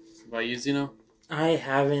 What about you, Zeno? I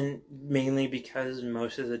haven't, mainly because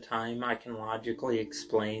most of the time I can logically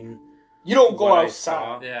explain. You don't go what I outside.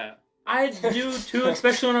 saw. Yeah. I do too,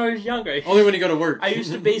 especially when I was younger. Only when you go to work. I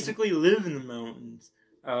used to basically live in the mountains.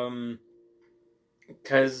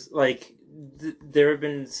 Because, like, there have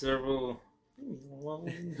been several...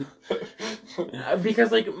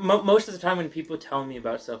 because, like, most of the time when people tell me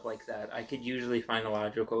about stuff like that, I could usually find a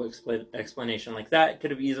logical explanation like that. It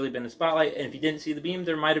could have easily been a spotlight, and if you didn't see the beam,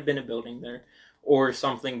 there might have been a building there. Or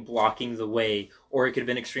something blocking the way. Or it could have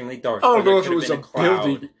been extremely dark. I don't know Or if there it was could a have been a cloud.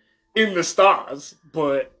 building in the stars,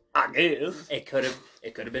 but I guess. It could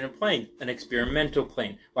have been a plane, an experimental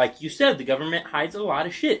plane. Like you said, the government hides a lot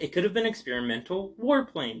of shit. It could have been an experimental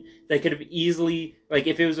warplane. They could have easily, like,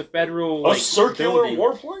 if it was a federal, like, circular building,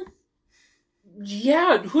 warplane?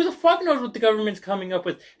 Yeah, who the fuck knows what the government's coming up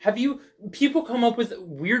with? People come up with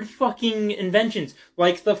weird fucking inventions,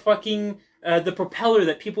 like the fucking, the propeller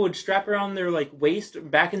that people would strap around their, like, waist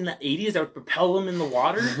back in the 80s that would propel them in the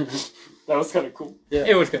water. That was kind of cool. Yeah.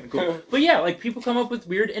 It was kind of cool. But yeah, like, people come up with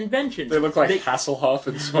weird inventions. They look like Hasselhoff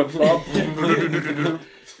and SpongeBob.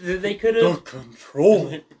 They could have... The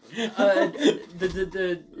control.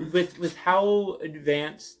 With how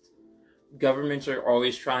advanced governments are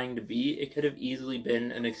always trying to be, it could have easily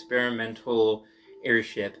been an experimental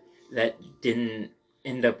airship that didn't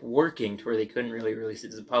end up working to where they couldn't really release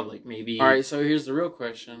it to the public. Maybe... Alright, so here's the real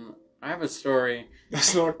question. I have a story.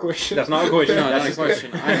 That's not a question. That's not a question. No, That's not a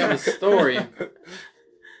question. I have a story.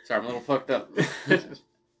 Sorry, I'm a little fucked up.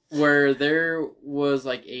 Where there was,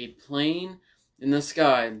 like, a plane in the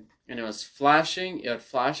sky, and it was flashing. It would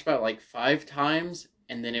flash about, like, 5 times,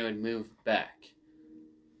 and then it would move back.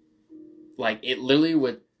 Like, it literally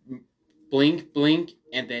would blink,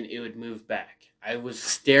 and then it would move back. I was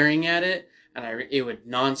staring at it, and it would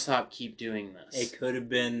nonstop keep doing this. It could have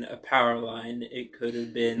been a power line. It could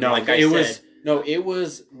have been, No, like I it said... was... No, it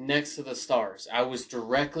was next to the stars. I was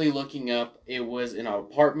directly looking up. It was in an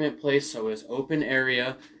apartment place, so it was open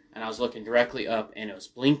area, and I was looking directly up, and it was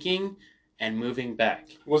blinking and moving back.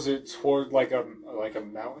 Was it toward like a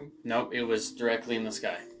mountain? Nope, it was directly in the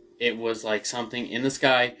sky. It was like something in the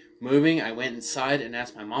sky moving. I went inside and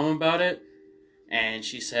asked my mom about it, and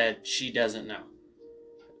she said she doesn't know.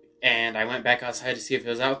 And I went back outside to see if it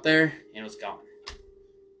was out there, and it was gone.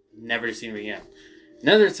 Never seen it again.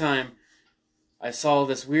 Another time, I saw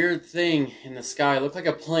this weird thing in the sky. It looked like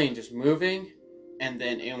a plane just moving, and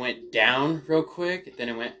then it went down real quick, then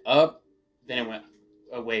it went up, then it went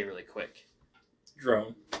away really quick.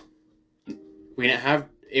 Drone. We didn't have...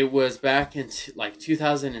 It was back in, like,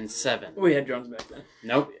 2007. We had drones back then.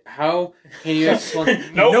 Nope. How can you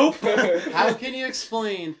explain... Nope. How can you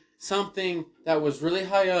explain something that was really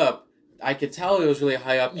high up? I could tell it was really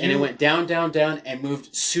high up, and it went down, and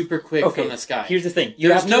moved super quick from the sky. Here's the thing.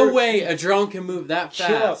 There's no way a drone can move that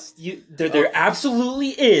fast. There absolutely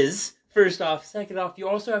is. First off. Second off, you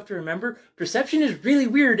also have to remember, perception is really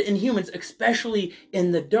weird in humans, especially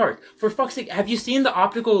in the dark. For fuck's sake, have you seen the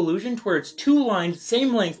optical illusion to where it's 2 lines,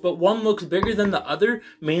 same length, but one looks bigger than the other,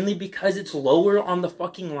 mainly because it's lower on the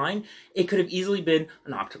fucking line? It could have easily been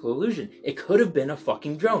an optical illusion. It could have been a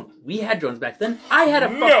fucking drone. We had drones back then. I had a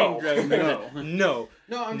fucking drone. No,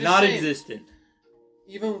 I'm just not saying, existent.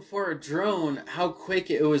 Even for a drone, how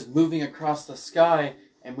quick it was moving across the sky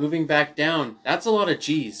and moving back down, that's a lot of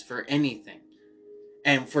G's for anything.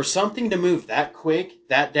 And for something to move that quick,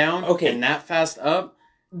 that down, and that fast up,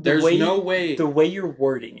 there's no way... The way you're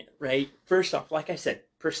wording it, right? First off, like I said,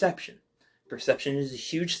 perception. Perception is a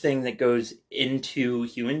huge thing that goes into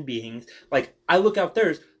human beings. Like, I look out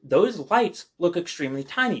there, those lights look extremely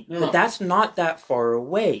tiny, but that's not that far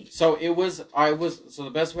away. So so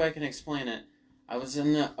the best way I can explain it, I was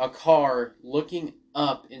in a car looking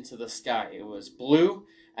up into the sky. It was blue,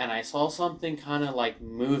 and I saw something kind of like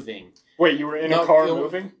moving. Wait, you were in a car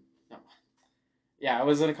moving? No. Yeah, I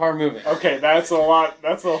was in a car moving. Okay, that's a lot.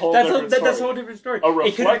 That's a whole different story. That's a whole different story. A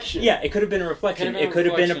reflection. It could have been a reflection. It could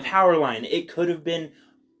have been a power line. It could have been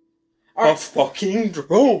a fucking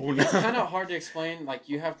drone. It's kind of hard to explain. Like,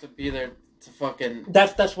 you have to be there to fucking...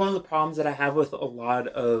 That's one of the problems that I have with a lot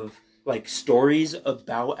of, like, stories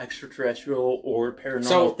about extraterrestrial or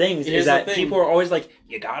paranormal things, is that people are always like,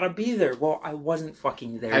 you gotta be there. Well, I wasn't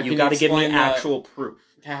fucking there. You gotta give me actual proof.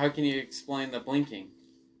 How can you explain the blinking?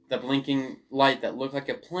 The blinking light that looked like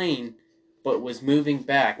a plane, but was moving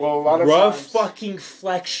back. Well, a lot of times... fucking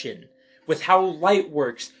flexion. with how light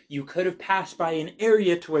works, you could have passed by an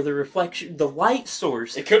area to where the light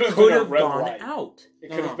source It could have could been a have red gone light. out.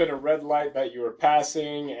 It could have been a red light that you were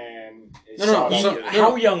passing, and it No, shot so- up.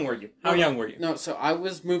 How young were you? How young were you? No, so I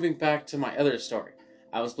was moving back to my other story.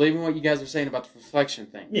 I was believing what you guys were saying about the reflection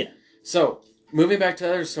thing. Yeah. So, moving back to the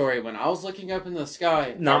other story, when I was looking up in the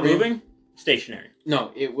sky... Not moving? Stationary.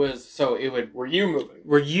 No, it was... So, it would... Were you moving?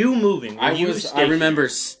 Were you moving? Were you I stationary? remember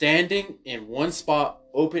standing in one spot,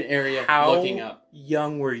 open area, How looking up.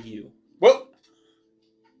 young were you? Well,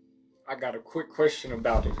 I got a quick question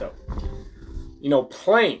about it, though. You know,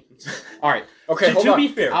 planes. Alright, Okay, hold to on. be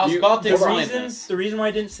fair, I was about to the explain reason this. the reason why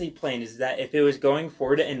I didn't say plane is that if it was going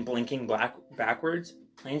forward and blinking backwards,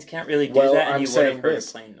 planes can't really do Well, that, and I'm you would have saying heard this.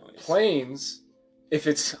 a plane noise. Planes, if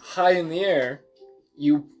it's high in the air,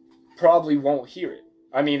 you probably won't hear it.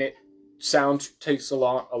 I mean, sound takes a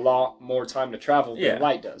lot more time to travel than Yeah.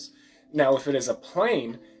 light does. Now, if it is a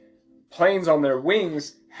plane, planes on their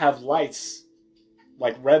wings have lights,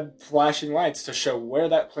 like red flashing lights, to show where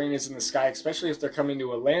that plane is in the sky, especially if they're coming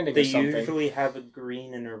to a landing They or something. usually have a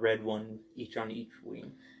green and a red one each on each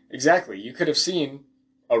wing. Exactly. You could have seen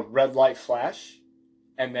a red light flash,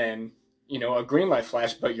 and then, you know, a green light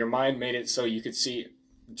flash, but your mind made it so you could see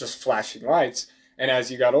just flashing lights. And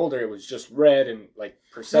as you got older, it was just red and like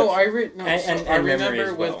perception. No, I And I memory remember as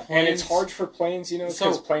with well. planes... And it's hard for planes, you know, because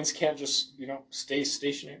So- planes can't just, you know, stay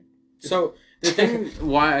stationary. So the thing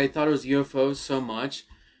why I thought it was UFOs so much,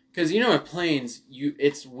 because you know with planes,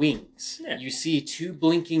 it's wings. Yeah. You see two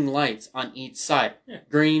blinking lights on each side, Yeah.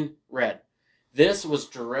 green, red. This was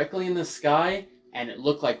directly in the sky, and it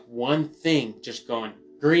looked like one thing just going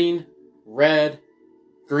green, red,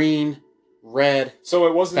 red. So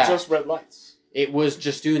it wasn't Back. just red lights. It was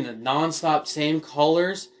just doing the nonstop same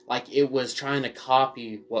colors, like it was trying to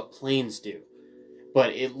copy what planes do.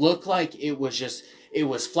 But it looked like it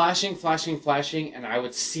was flashing, and I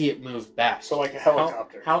would see it move back. So like a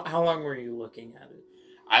helicopter. How long were you looking at it?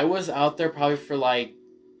 I was out there probably for like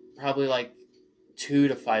 2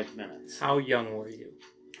 to 5 minutes. How young were you?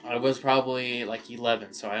 I was probably like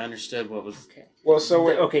 11, so I understood what was. Okay. Well, so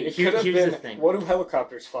Okay, it here- could have here's been. the thing. What do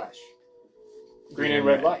helicopters flash? Green and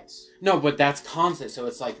red lights. No, but that's constant, so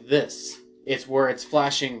it's like this. It's where it's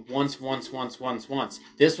flashing once.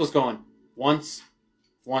 This was going once,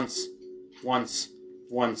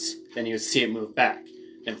 then you would see it move back.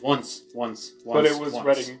 Then once. But it was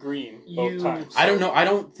red and green both You- times. I don't know. I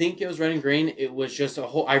don't think it was red and green. It was just a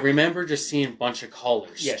whole. I remember just seeing a bunch of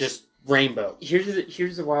colors, Yes. just rainbow.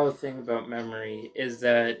 Here's the wild thing about memory is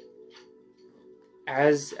that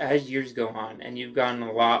as years go on, and you've gotten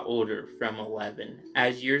a lot older from 11,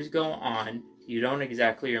 as years go on, you don't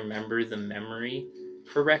exactly remember the memory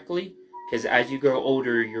correctly, because as you grow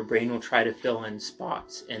older, your brain will try to fill in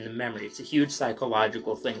spots in the memory. It's a huge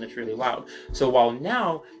psychological thing that's really wild. So while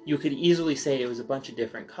now you could easily say it was a bunch of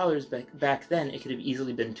different colors, back then it could have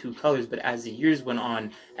easily been 2 colors, but as the years went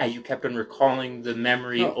on, as you kept on recalling the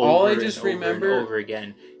memory No, all I over just and over remember- and over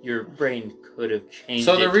again, your brain could have changed.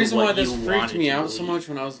 So it the to reason what why this you freaked wanted me to out so believe. much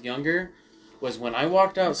when I was younger was when I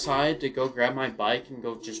walked outside to go grab my bike and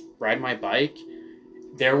go just ride my bike.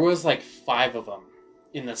 There was like 5 of them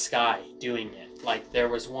in the sky doing it. Like there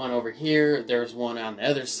was one over here, there was one on the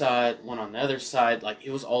other side, one on the other side. Like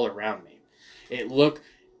it was all around me. It looked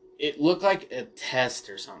like a test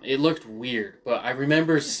or something. It looked weird, but I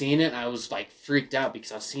remember seeing it and I was like freaked out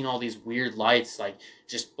because I was seeing all these weird lights like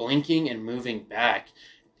just blinking and moving back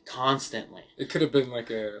constantly. It could have been like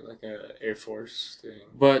a Air Force thing.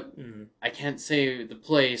 But Mm. I can't say the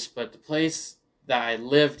place, but the place that I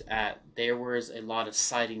lived at, there was a lot of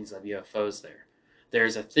sightings of UFOs there.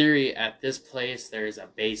 There's a theory at this place, there's a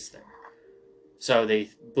base there. So they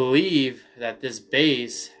believe that this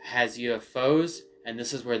base has UFOs, and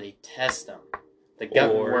this is where they test them.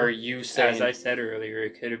 Or, where you say. As I said earlier,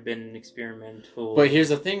 it could have been an experimental. But here's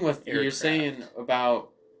the thing with you're aircraft. saying about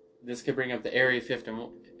this could bring up the Area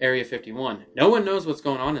 51. No one knows what's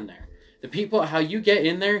going on in there. The people, how you get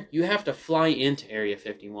in there, you have to fly into Area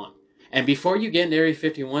 51. And before you get into Area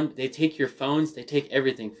 51, they take your phones, they take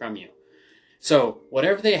everything from you. So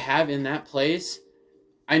whatever they have in that place,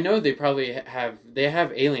 I know they probably have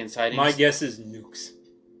alien sightings. My guess is nukes.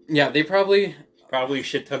 Yeah, they probably. Probably a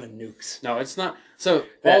shit ton of nukes. No, it's not. So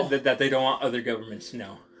That they don't want other governments to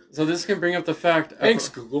know. So this can bring up the fact. Thanks,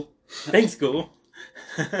 Google. Thanks, Google.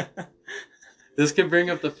 This could bring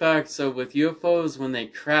up the fact, so with UFOs, when they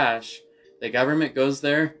crash, the government goes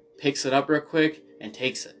there, picks it up real quick, and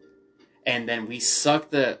takes it. And then we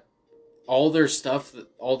suck all their stuff,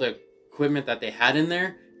 all the equipment that they had in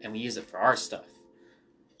there, and we use it for our stuff.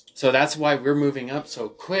 So that's why we're moving up so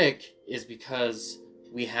quick, is because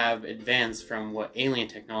we have advanced from what alien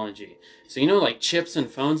technology. So you know, like chips and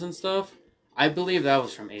phones and stuff. I believe that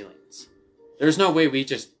was from aliens. There's no way we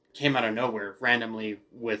just came out of nowhere randomly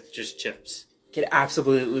with just chips. Could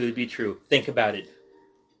absolutely be true. Think about it.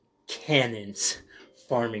 Cannons,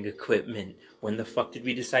 farming equipment. When the fuck did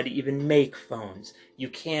we decide to even make phones? You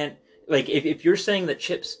can't, like, if you're saying that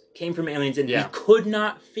chips came from aliens and we could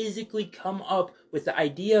not physically come up with the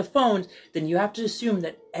idea of phones, then you have to assume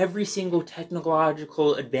that every single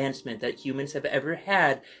technological advancement that humans have ever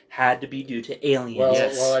had to be due to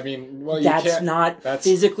aliens. Well, I mean, you that's can't, not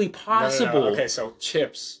physically possible. No. Okay, so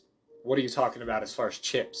chips. What are you talking about as far as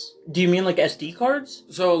chips? Do you mean like SD cards?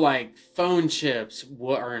 So like phone chips,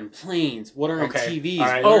 what are in planes, what are in TVs?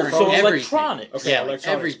 Right. Oh, so everything. electronics. Okay, yeah, electronics,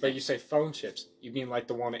 like everything. but you say phone chips. You mean like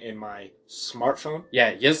the one in my smartphone?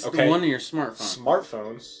 Yeah, yes, the one in your smartphone.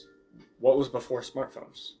 Smartphones. What was before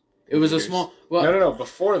smartphones? It was a small. Well, No.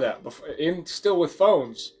 Before that, still with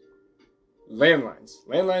phones, landlines.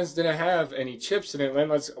 Landlines didn't have any chips in it.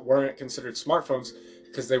 Landlines weren't considered smartphones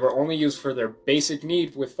because they were only used for their basic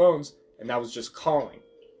need with phones, and that was just calling.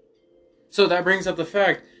 So that brings up the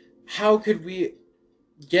fact: how could we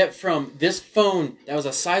get from this phone that was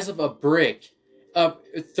the size of a brick up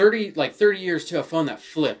 30 years to a phone that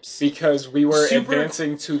flips? Because we were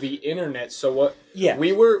advancing to the internet. So what? Yeah.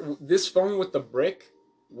 This phone with the brick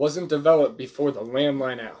wasn't developed before the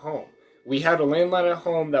landline at home. We had a landline at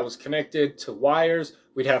home that was connected to wires.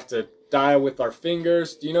 We'd have to dial with our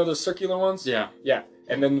fingers. Do you know the circular ones? Yeah. Yeah.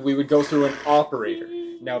 And then we would go through an operator.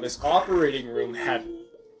 Now this operating room had a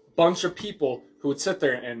bunch of people who would sit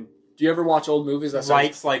there and. Do you ever watch old movies that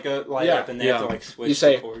lights like a light up and they have to like switch you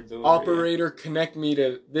say, the cords over? operator, connect me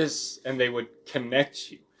to this, and they would connect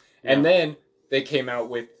you. Yeah. And then they came out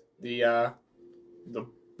with the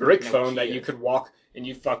brick phone that you could walk and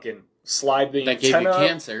you fucking slide the that antenna. That gave you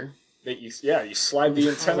cancer. You slide the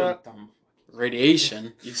antenna.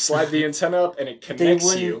 Radiation. You slide the antenna up and it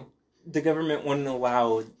connects you. The government wouldn't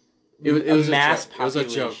allow it was a mass population. It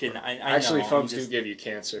was a joke. Actually, phones do give you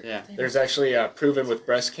cancer. Yeah. There's actually proven with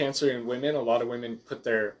breast cancer in women. A lot of women put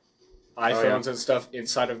their iPhones and stuff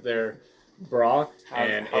inside of their bra.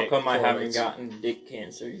 How come I haven't gotten dick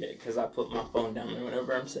cancer yet? Because I put my phone down there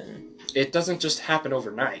whenever I'm sitting. It doesn't just happen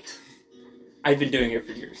overnight. I've been doing it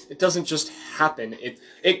for years. It doesn't just happen.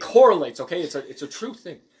 It correlates. Okay, it's a true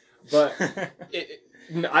thing, but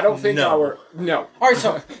I don't think no. All right,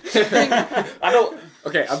 so I don't.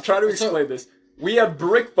 Okay, I'm trying to explain this. We had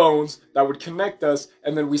brick phones that would connect us,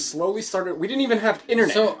 and then we slowly started. We didn't even have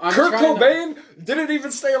internet. So Kurt Cobain didn't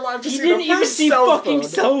even stay alive to see the first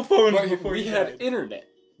cell phone before we had internet.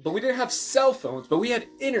 But we didn't have cell phones, but we had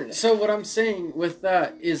internet. So what I'm saying with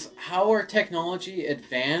that is how our technology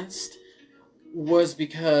advanced was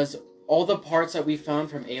because all the parts that we found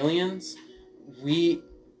from aliens, we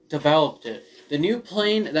developed it. The new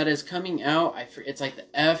plane that is coming out, it's like the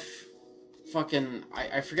F fucking...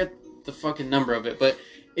 I forget the fucking number of it, but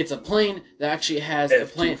it's a plane that actually has a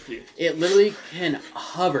plane. It literally can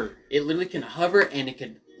hover. And it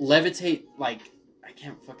can levitate like... I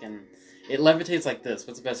can't fucking... It levitates like this.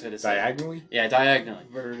 What's the best way to say it? Diagonally? Yeah, diagonally.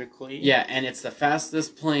 Vertically? Yeah, and it's the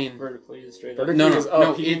fastest plane. Vertically is straight up. up. No,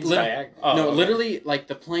 diagonal. Literally, like,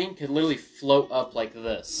 the plane could literally float up like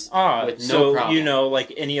this. With no problem. You know,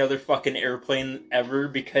 like any other fucking airplane ever,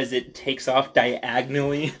 because it takes off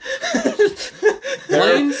diagonally.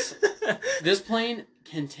 This plane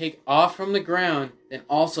can take off from the ground and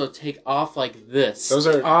also take off like this. Those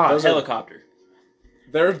are helicopter.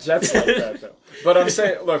 They're jets like that, though. But I'm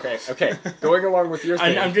saying, look, okay, going along with your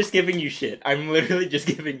thing. I'm just giving you shit. I'm literally just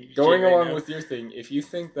giving you shit. Going along with your thing, if you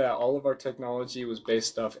think that all of our technology was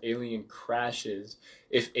based off alien crashes,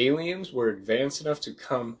 if aliens were advanced enough to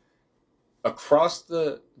come across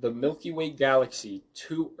the Milky Way galaxy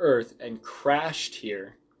to Earth and crashed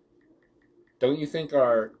here, don't you think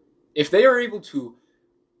if they are able to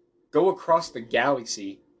go across the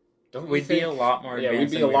galaxy, we'd be a lot more advanced. Yeah,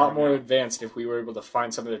 we'd be a lot more advanced if we were able to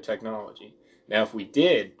find some of their technology. Now, if we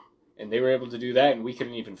did, and they were able to do that, and we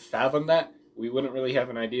couldn't even fathom that, we wouldn't really have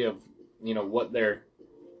an idea of, what their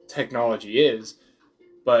technology is.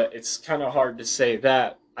 But it's kind of hard to say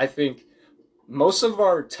that. I think most of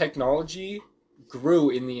our technology grew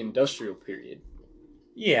in the industrial period.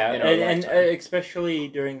 Yeah, and especially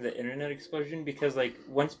during the internet explosion, because, like,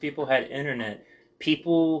 once people had internet,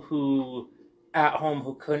 people who... at home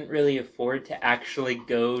who couldn't really afford to actually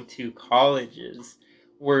go to colleges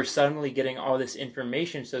were suddenly getting all this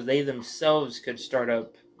information, so they themselves could start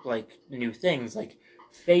up like new things. Like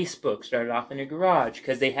Facebook started off in a garage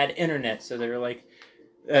because they had internet, so they were like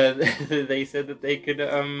they said that they could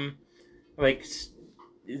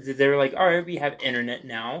they were like, all right, we have internet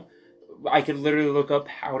now. I could literally look up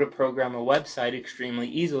how to program a website extremely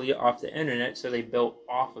easily off the internet, so they built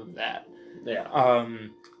off of that. Yeah.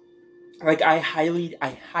 Like I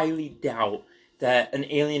highly doubt that an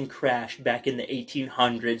alien crashed back in the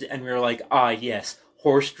 1800s, and we were like, ah, yes,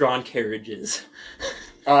 horse-drawn carriages.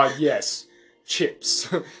 Yes,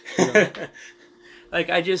 chips. Like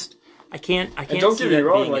I can't. And don't see get me that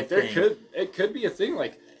wrong. being Like a thing. it could be a thing.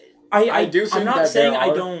 Like I do think I'm not that saying there I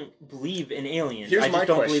are- don't believe in aliens. Here's I just my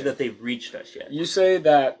don't question. believe that they've reached us yet. you say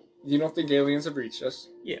that you don't think aliens have reached us.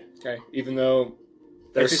 Yeah. Okay. Even though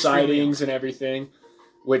there's That's extremely sightings and everything,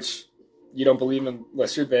 which you don't believe in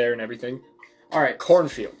unless you're there and everything. All right.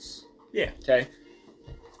 Cornfields. Yeah. Okay.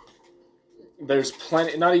 There's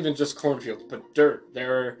plenty, not even just cornfields, but dirt.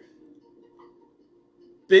 There are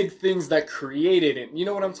big things that created it. You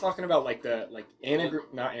know what I'm talking about? Like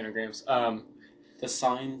not anagrams. The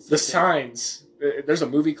signs. The signs. There's a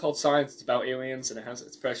movie called Signs. It's about aliens, and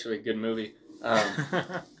it's actually a good movie.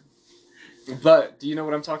 But do you know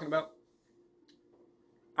what I'm talking about?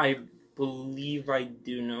 I believe I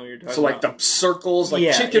do know what you're talking So like about. the circles, like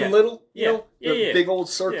Yeah, Chicken yeah. Little, you Yeah, know, yeah, the yeah. big old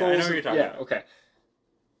circles. Yeah, I know what you're talking yeah, about. okay.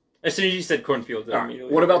 As soon as you said cornfields, I All right.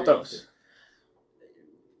 immediately What about agreed. those?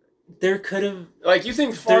 There could have. Like you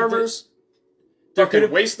think There- farmers there fucking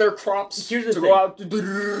could've- waste their crops Here's the to thing. go out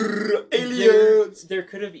aliens? There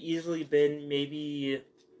could have easily been maybe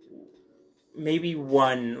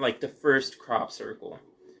one, like the first crop circle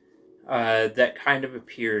that kind of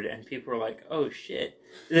appeared, and people were like, "Oh shit!"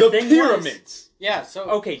 The thing pyramids. Yeah. So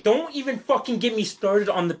Okay, don't even fucking get me started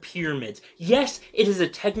on the pyramids. Yes, it is a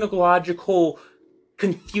technological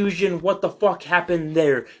confusion. What the fuck happened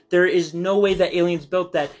there? There is no way that aliens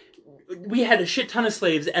built that. We had a shit ton of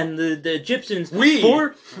slaves, and the Egyptians,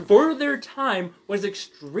 for their time, was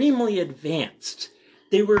extremely advanced.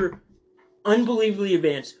 They were unbelievably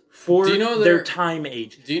advanced for Do you know their there- time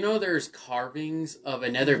age. do you know there's carvings of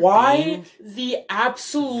another Why being the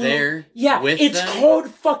absolute... there? Yeah, with it's them? called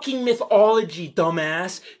fucking mythology,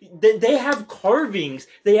 dumbass. They have carvings.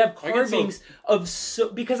 They have I guess carvings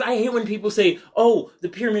of because I hate when people say, "Oh, the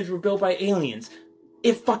pyramids were built by aliens."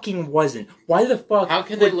 It fucking wasn't. Why the fuck? How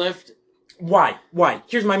can they would- lift? Why? Why?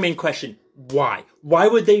 Here's my main question. Why? Why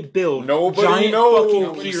would they build Nobody giant knows. fucking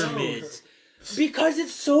Nobody pyramids? Because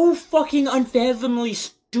it's so fucking unfathomably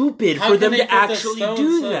stupid How for can them they to put the actually stones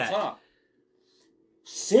do to the that. top?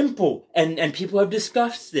 Simple, and people have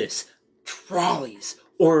discussed this. Trolleys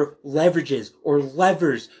or leverages or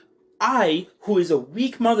levers. I, who is a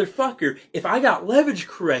weak motherfucker, if I got leverage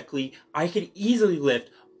correctly, I could easily lift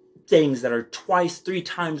things that are twice, 3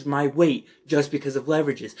 times my weight just because of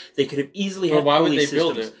leverages. They could have easily But had why would pulley they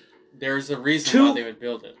build systems. it? There's a reason Two- why they would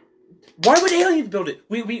build it. Why would aliens build it?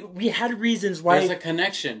 We had reasons why. There's a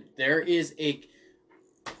connection. There is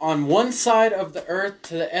on one side of the earth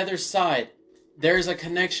to the other side, there's a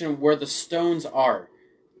connection where the stones are.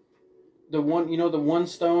 The one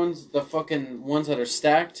stones, the fucking ones that are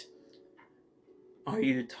stacked? Are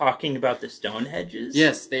you talking about the Stonehenges?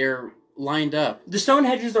 Yes, they're lined up. The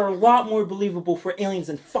Stonehenges are a lot more believable for aliens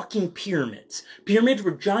than fucking pyramids. Pyramids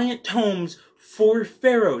were giant tombs for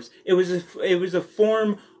pharaohs. It was a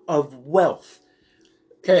form of wealth.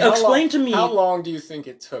 Okay, Explain to me- how long do you think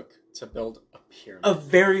it took to build a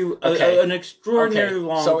pyramid? An extraordinary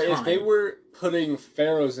long so time. if they were putting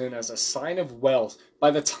pharaohs in as a sign of wealth,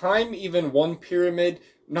 by the time even one pyramid,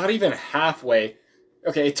 not even halfway,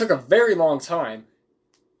 okay, it took a very long time,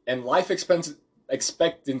 and life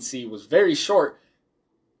expectancy was very short,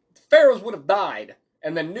 the pharaohs would have died,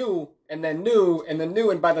 and then knew, and then knew, and then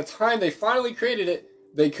knew, and by the time they finally created it,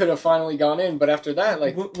 they could have finally gone in, but after that,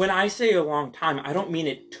 like... When I say a long time, I don't mean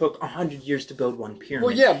it took 100 years to build one pyramid.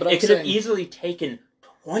 Well, yeah, but I'm it could have saying- easily taken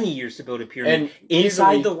 20 years to build a pyramid And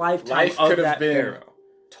inside easily, the lifetime life of could have that been pharaoh.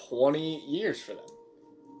 20 years for them.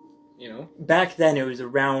 You know? Back then, it was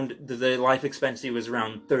around the life expectancy was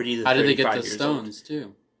around 30 to 35 How did they get the years stones, old.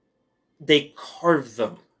 too? They carved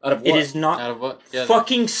them. Out of what? It is not Out of what? Yeah,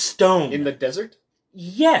 fucking stone. In the desert?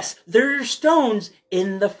 Yes, there are stones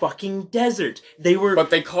in the fucking desert. They were But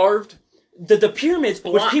they carved... the pyramids,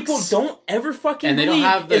 which Blocks. people don't ever fucking And they don't believe,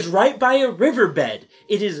 have the- is right by a riverbed.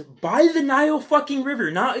 It is by the Nile fucking river,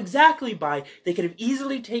 not exactly by. They could have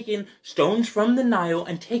easily taken stones from the Nile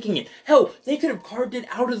and taking it. Hell, they could have carved it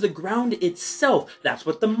out of the ground itself. That's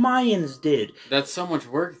what the Mayans did. That's so much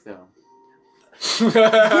work, though.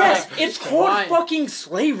 Yes, it's called Why? fucking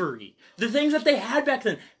slavery. The things that they had back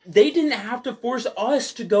then, they didn't have to force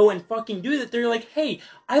us to go and fucking do that. They're like, hey,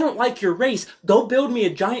 I don't like your race. Go build me a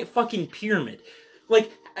giant fucking pyramid.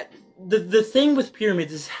 Like, the thing with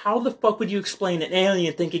pyramids is, how the fuck would you explain an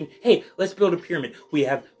alien thinking, hey, let's build a pyramid? We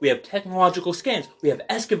have technological scans. We have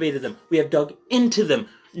excavated them. We have dug into them.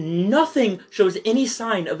 Nothing shows any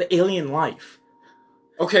sign of alien life.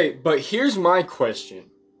 Okay, but here's my question.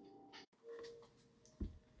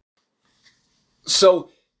 So,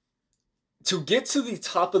 to get to the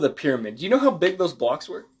top of the pyramid, do you know how big those blocks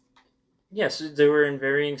were? Yes, they were in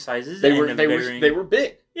varying sizes. They were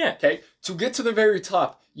big. Yeah. Okay. To get to the very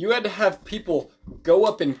top, you had to have people go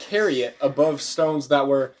up and carry it above stones that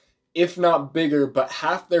were, if not bigger, but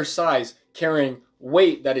half their size, carrying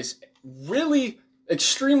weight that is really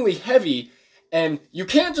extremely heavy. And you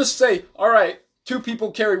can't just say, all right, 2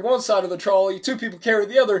 people carry one side of the trolley, 2 people carry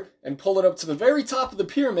the other, and pull it up to the very top of the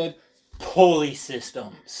pyramid. Pulley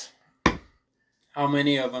systems. How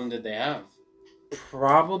many of them did they have?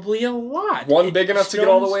 Probably a lot. One big enough to get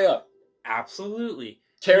all the way up. Absolutely.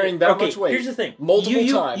 Carrying that much weight. Here's the thing. Multiple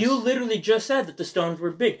times. You literally just said that the stones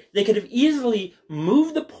were big. They could have easily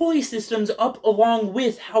moved the pulley systems up along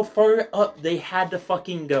with how far up they had to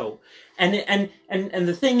fucking go. And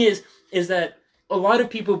the thing is that a lot of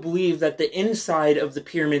people believe that the inside of the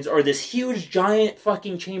pyramids are this huge, giant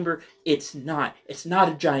fucking chamber. It's not. It's not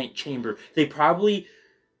a giant chamber. They probably...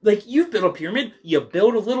 Like, you build a pyramid, you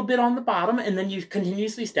build a little bit on the bottom, and then you're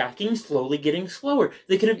continuously stacking, slowly getting slower.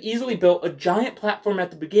 They could have easily built a giant platform at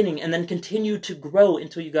the beginning and then continued to grow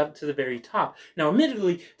until you got to the very top. Now,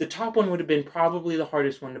 admittedly, the top one would have been probably the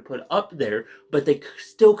hardest one to put up there, but they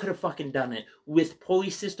still could have fucking done it with pulley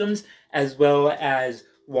systems as well as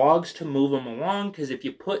logs to move them along, because if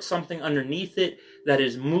you put something underneath it that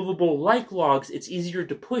is movable like logs, it's easier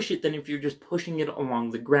to push it than if you're just pushing it along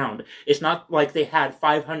the ground. It's not like they had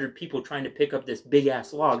 500 people trying to pick up this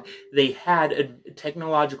big-ass log. They had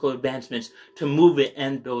technological advancements to move it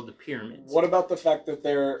and build the pyramids. What about the fact that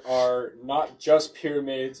there are not just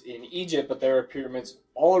pyramids in Egypt, but there are pyramids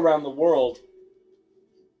all around the world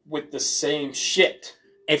with the same shit?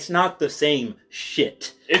 It's not the same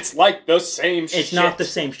shit. It's like the same shit. It's not the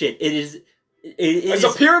same shit. Is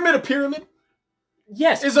a pyramid a pyramid?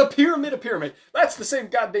 Yes. Is a pyramid a pyramid? That's the same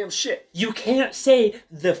goddamn shit. You can't say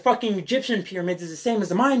the fucking Egyptian pyramids is the same as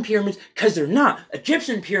the Mayan pyramids, because they're not.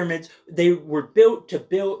 Egyptian pyramids, they were built to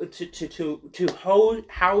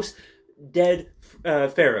house dead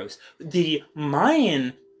pharaohs. The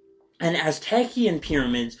Mayan and Aztecian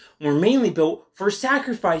pyramids were mainly built for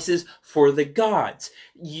sacrifices for the gods.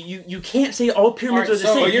 You can't say all pyramids are the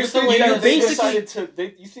same. You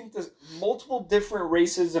think that multiple different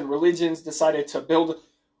races and religions decided to build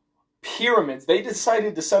pyramids? They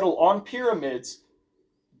decided to settle on pyramids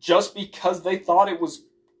just because they thought it was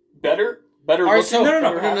better looking.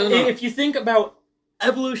 No. If you think about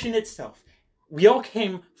evolution itself, we all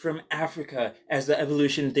came from Africa, as the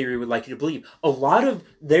evolution theory would like you to believe. A lot of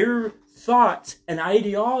their thoughts and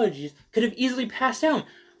ideologies could have easily passed down.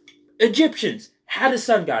 Egyptians had a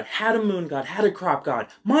sun god, had a moon god, had a crop god.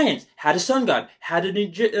 Mayans had a sun god, had an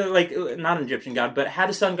not an Egyptian god, but had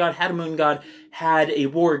a sun god, had a moon god, had a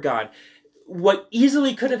war god. What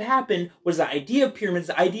easily could have happened was the idea of pyramids,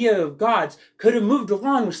 the idea of gods, could have moved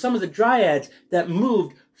along with some of the dryads that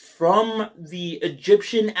moved from the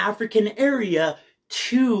Egyptian African area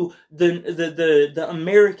to the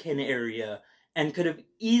American area, and could have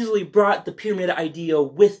easily brought the pyramid idea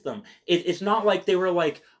with them. It's not like they were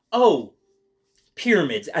like, oh,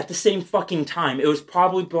 pyramids at the same fucking time. It was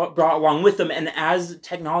probably brought along with them, and as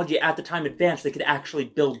technology at the time advanced, they could actually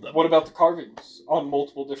build them. What about the carvings on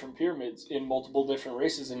multiple different pyramids in multiple different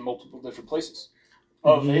races in multiple different places?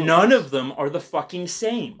 None of them are the fucking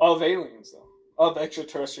same. Of aliens, though. Of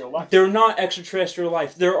extraterrestrial life. They're not extraterrestrial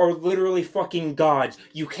life. There are literally fucking gods.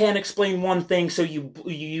 You can't explain one thing, so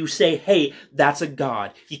you say, hey, that's a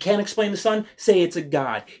god. You can't explain the sun, say it's a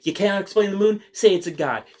god. You can't explain the moon, say it's a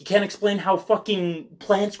god. You can't explain how fucking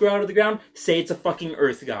plants grow out of the ground, say it's a fucking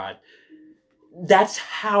earth god. That's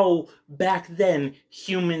how, back then,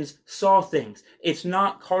 humans saw things. It's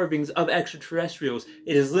not carvings of extraterrestrials.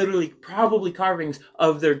 It is literally probably carvings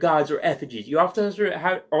of their gods or effigies. You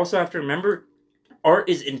also have to remember, art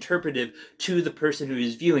is interpretive to the person who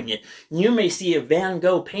is viewing it. You may see a Van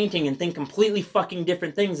Gogh painting and think completely fucking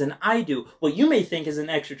different things than I do. What you may think is an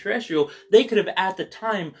extraterrestrial, they could have at the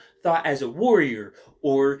time thought as a warrior,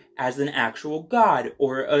 or as an actual god,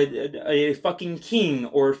 or a fucking king,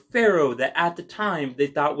 or pharaoh that at the time they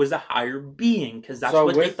thought was a higher being, because that's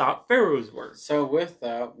what they thought pharaohs were. So with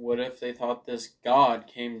that, what if they thought this god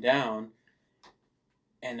came down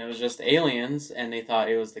and it was just aliens, and they thought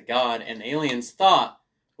it was the god, and aliens thought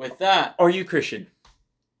with that... Are you Christian?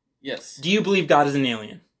 Yes. Do you believe God is an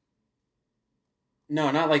alien? No,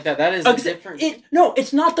 not like that. That is different. No,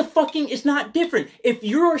 it's not it's not different. If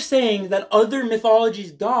you're saying that other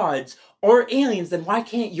mythologies' gods are aliens, then why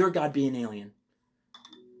can't your god be an alien?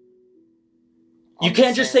 You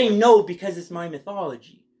can't just say no because it's my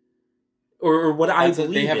mythology. Or what I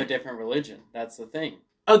believe They have a different religion. That's the thing.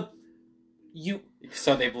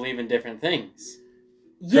 So they believe in different things.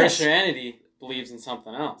 Yes. Christianity believes in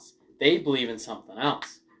something else. They believe in something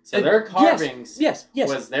else. So their carvings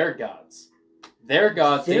was their gods. Their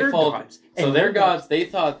gods, they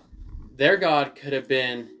thought their god could have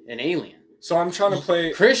been an alien. So I'm trying to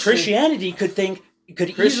play... Christianity could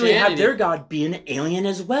easily have their god be an alien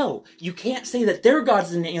as well. You can't say that their god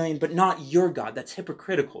is an alien, but not your god. That's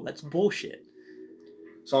hypocritical. That's bullshit.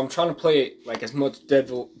 So I'm trying to play like as much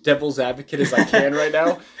devil's advocate as I can right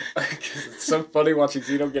now. It's so funny watching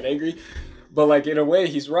Zeno get angry. But like in a way,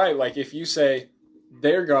 he's right. Like if you say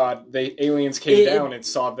their god, the aliens came down and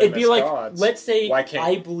saw them as gods. Let's say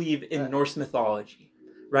I believe in Norse mythology,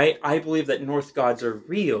 right? I believe that Norse gods are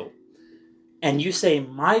real. And you say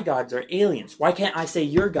my gods are aliens. Why can't I say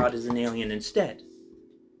your god is an alien instead?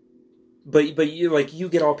 But you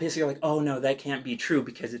get all pissed. You're like, oh no, that can't be true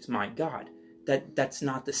because it's my god. That's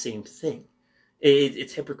not the same thing.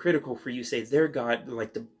 It's hypocritical for you to say their god,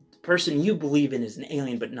 like the person you believe in, is an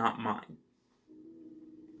alien, but not mine.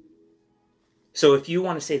 So if you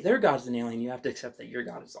want to say their god is an alien, you have to accept that your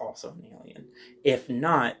god is also an alien. If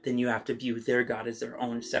not, then you have to view their god as their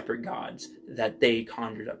own separate gods that they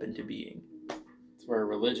conjured up into being. It's where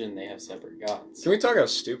religion, they have separate gods. Can we talk how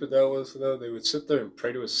stupid that was, though? They would sit there and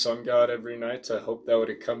pray to a sun god every night to hope that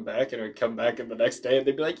would come back, and it would come back in the next day, and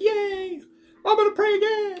they'd be like, yay! I'm gonna pray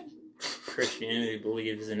again! Christianity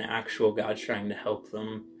believes in actual gods trying to help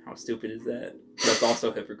them. How stupid is that? That's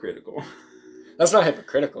also hypocritical. That's not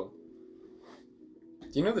hypocritical.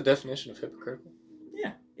 Do you know the definition of hypocritical?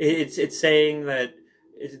 Yeah. It's saying that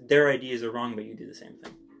their ideas are wrong, but you do the same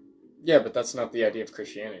thing. Yeah, but that's not the idea of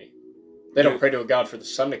Christianity. They don't pray to a god for the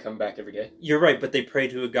sun to come back every day. You're right, but they pray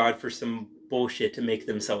to a god for some bullshit to make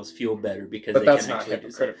themselves feel better because but that's not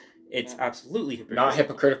hypocritical. It's absolutely hypocritical. Not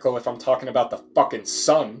hypocritical if I'm talking about the fucking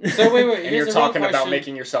sun. So wait, and you're talking about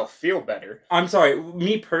making yourself feel better. I'm sorry.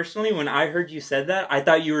 Me personally, when I heard you said that, I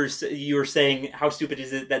thought you were saying how stupid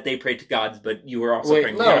is it that they pray to gods, but you were also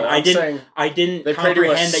praying to God. I didn't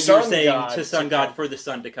comprehend that you were saying to sun god for the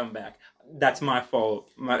sun to come back. That's my fault.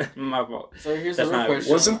 My fault. So here's the real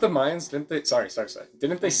question. Wasn't the Mayans? Didn't they? Sorry.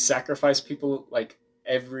 Didn't they sacrifice people like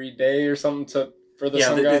every day or something for the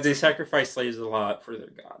sun gods? They sacrificed slaves a lot for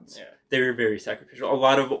their gods. Yeah, they were very sacrificial. A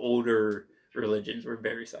lot of older religions were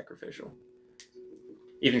very sacrificial.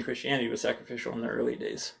 Even Christianity was sacrificial in the early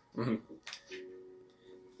days. Mm-hmm.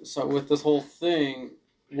 So with this whole thing,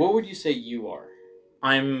 what would you say you are?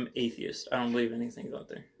 I'm atheist. I don't believe anything's out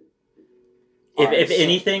there. If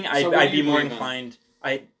anything, I'd be more inclined...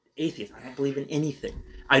 Atheist. I don't believe in anything.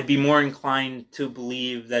 I'd be more inclined to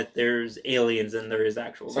believe that there's aliens than there is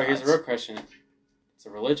actual gods. So here's a real question. It's a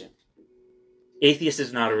religion. Atheist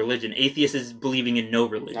is not a religion. Atheist is believing in no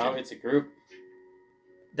religion. No, it's a group.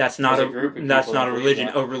 That's not a religion.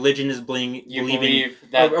 That. A religion is believing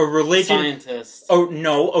that a religion. Scientists. Oh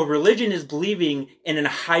no, a religion is believing in a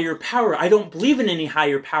higher power. I don't believe in any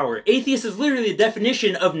higher power. Atheist is literally the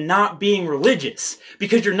definition of not being religious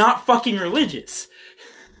because you're not fucking religious.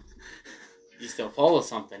 You still follow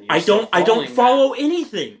something. I don't follow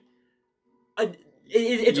anything.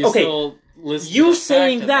 It's okay. You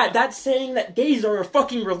saying that's saying that gays are a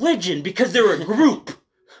fucking religion because they're a group.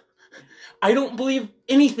 I don't believe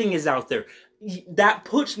anything is out there. That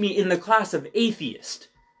puts me in the class of atheist.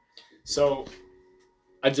 So,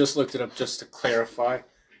 I just looked it up just to clarify.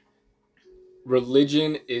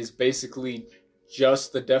 Religion is basically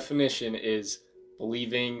just the definition is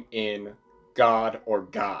believing in God or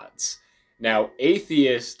gods. Now,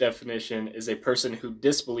 atheist definition is a person who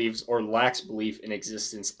disbelieves or lacks belief in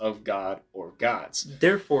existence of God or gods.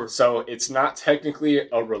 Therefore... So, it's not technically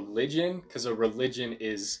a religion, because a religion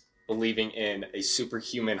is believing in a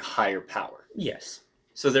superhuman higher power. Yes.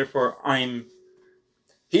 So, therefore,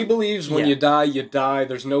 He believes when you die,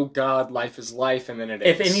 there's no God, life is life, and then it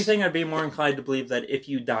ends. If anything, I'd be more inclined to believe that if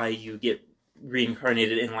you die, you get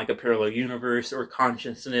reincarnated in like a parallel universe or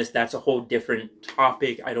consciousness. That's a whole different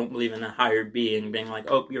topic. I don't believe in a higher being being like,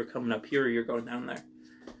 oh, you're coming up here, you're going down there.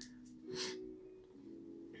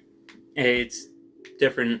 It's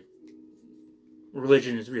different.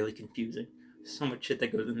 Religion is really confusing. So much shit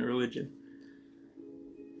that goes into religion.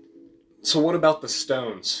 So what about the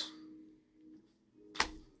stones?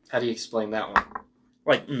 How do you explain that one?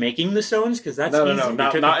 Like making the stones? Because that's No, easy. not We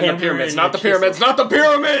took a in the hammer pyramids. and Not a the chisel. pyramids. Not the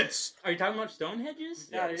pyramids. Are you talking about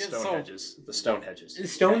Stonehedges? Yeah, it the is Stonehedges. The Stonehedges.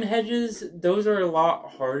 Stonehedges, those are a lot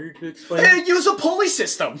harder to explain. Hey, use a pulley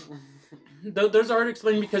system. Those are hard to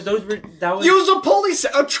explain because that was Use a pulley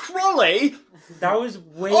a trolley. that was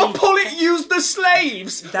way. A pulley. Use the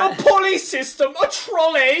slaves. That- A pulley system. A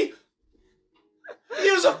trolley.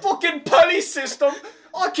 Use a fucking pulley system.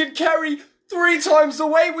 I can carry 3 times the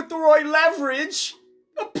weight with the right leverage.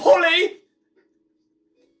 A pulley.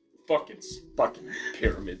 Fucking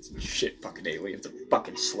pyramids and shit. Fucking aliens and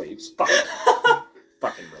fucking slaves.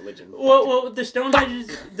 Fucking religion. Well, the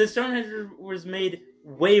Stonehenge was made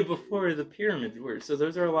way before the pyramids were, so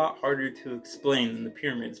those are a lot harder to explain than the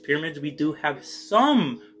pyramids. Pyramids we do have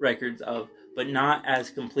some records of, but not as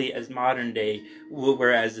complete as modern day.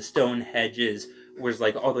 Whereas the Stonehenges was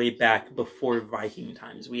like all the way back before Viking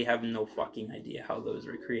times. We have no fucking idea how those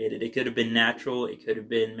were created. It could have been natural, it could have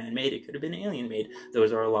been man-made, it could have been alien-made.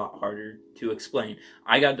 Those are a lot harder to explain.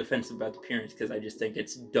 I got defensive about the pyramids because I just think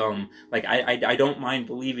it's dumb. Like, I don't mind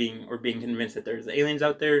believing or being convinced that there's aliens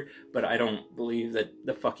out there, but I don't believe that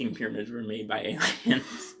the fucking pyramids were made by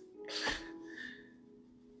aliens.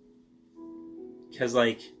 Because,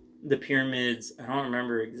 like, the pyramids, I don't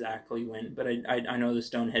remember exactly when, but I know the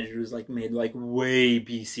Stonehenge was like made like way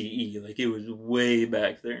BCE, like it was way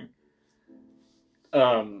back there.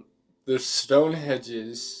 The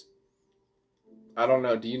Stonehenges. I don't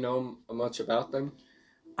know. Do you know much about them?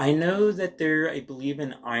 I know that they're, I believe,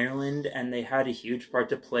 in Ireland, and they had a huge part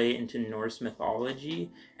to play into Norse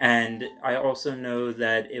mythology. And I also know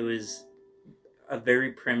that it was a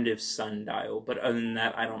very primitive sundial, but other than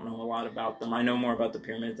that, I don't know a lot about them. I know more about the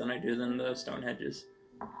pyramids than I do than the Stonehenges.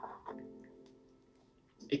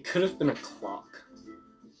 It could have been a clock,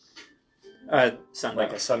 Sundial.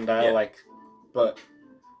 like a sundial, Yeah. but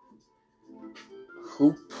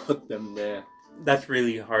who put them there? That's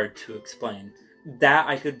really hard to explain. That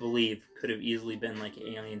I could believe could have easily been like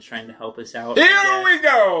aliens trying to help us out. Here we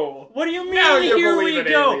go. What do you mean? Now you Here believe we in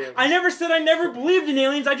go. aliens. I never said I never believed in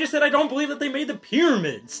aliens. I just said I don't believe that they made the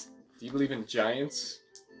pyramids. Do you believe in giants?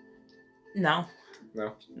 No.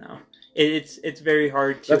 No. It's very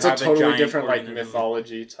hard to. That's a have totally giant different organism.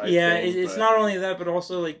 mythology type. Yeah, thing, it's but- not only that, but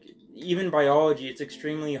also like even biology. It's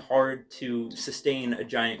extremely hard to sustain a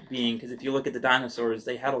giant being because if you look at the dinosaurs,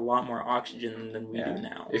 they had a lot more oxygen than we do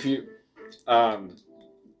now. If you, a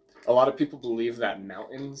lot of people believe that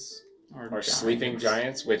mountains are sleeping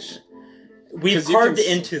giants, which we've 'cause you carved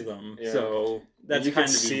can into them, yeah. so that's you kind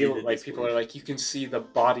can of see. easy to Like people are like, you can see the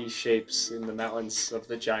body shapes in the mountains of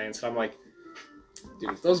the giants. And I'm like,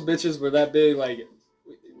 dude, if those bitches were that big, like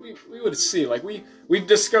we would see. Like we've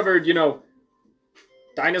discovered,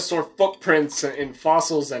 dinosaur footprints in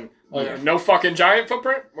fossils and no fucking giant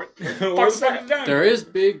footprint. What the fuck's that? There is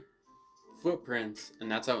big footprints,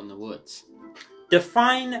 and that's out in the woods.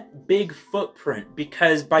 Define big footprint,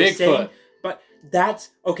 because by Bigfoot. saying, but that's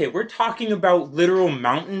okay. We're talking about literal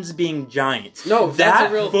mountains being giants. No, that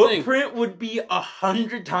that's a real footprint would be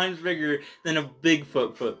 100 times bigger than a Bigfoot I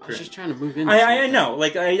was footprint. just trying to move into I something. know,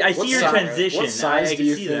 like I see your transition. What size I do can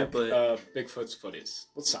you see think that, but Bigfoot's foot is?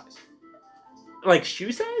 What size? like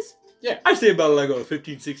shoe size? Yeah. I'd say about like a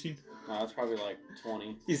 15, 16. No, it's probably like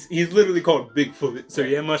 20. He's literally called Bigfoot, so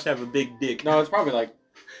he must have a big dick. No, it's probably like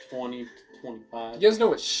 20, 25. You guys know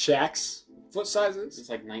what Shaq's foot size is? It's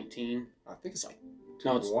like 19. I think it's like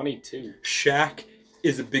No, it's 22. Shaq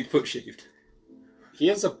is a Bigfoot shaved. He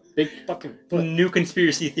has a big fucking foot. New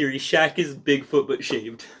conspiracy theory: Shaq is Bigfoot but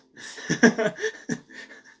shaved. That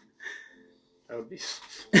would be.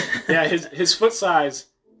 Yeah, his foot size,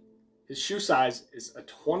 his shoe size is a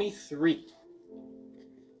 23.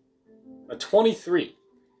 A 23.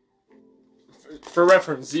 For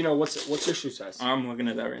reference, Zeno, what's your shoe size? I'm looking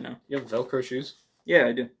at that right now. You have Velcro shoes? Yeah,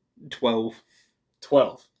 I do. 12.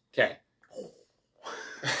 12. Okay.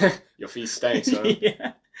 Your feet stank, son.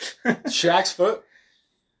 Yeah. Shaq's foot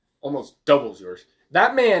almost doubles yours.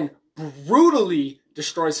 That man brutally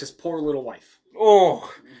destroys his poor little wife.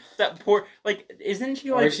 Oh, that poor. Like, isn't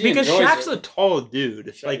she Or like? she Because enjoys Shaq's it. a tall dude.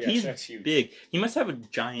 Shaq- Like yeah, he's Shaq's huge. big. He must have a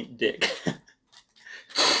giant dick.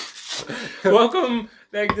 Welcome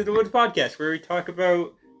back to the Woods Podcast, where we talk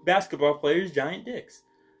about basketball players' giant dicks.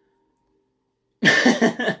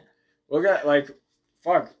 We got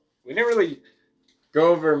fuck. We didn't really go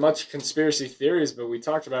over much conspiracy theories, but we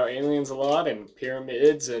talked about aliens a lot and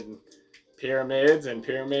pyramids and pyramids and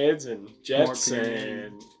pyramids and jets More pyramids.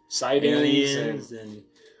 and sightings. Aliens And, and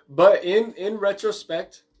but in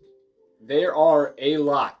retrospect, there are a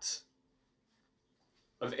lot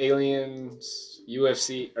of aliens,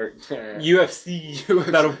 UFC or UFC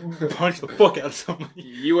that'll punch the fuck out of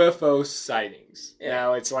somebody. UFO sightings. Yeah.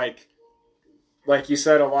 Now it's like you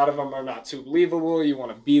said, a lot of them are not too believable. You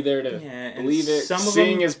want to be there to believe it.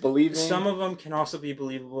 Seeing is believing. Some of them can also be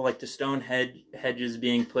believable, like the hedges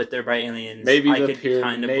being put there by aliens. Maybe I the could pyramid.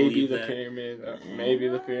 kind of Maybe believe the that. pyramid. Maybe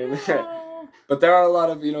the pyramid. But there are a lot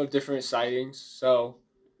of different sightings. So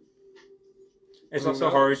It's who also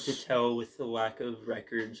knows? hard to tell with the lack of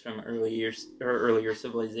records from earlier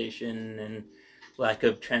civilization and lack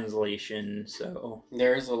of translation. So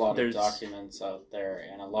There's a lot There's- of documents out there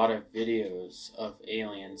and a lot of videos of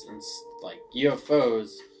aliens and like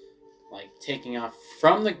UFOs like taking off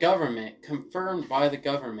from the government, confirmed by the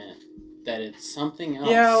government that it's something else.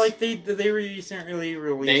 yeah, like they recently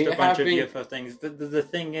released They a bunch have of been- UFO things. The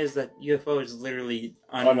thing is that UFO is literally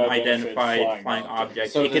Unidentified unidentified flying flying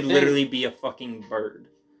object. So It the could thing- literally be a fucking bird.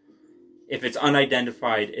 If it's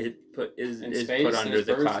unidentified, it in is space, put under there's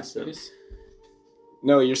the birds in class of. space.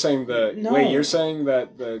 no, you're saying No. you're saying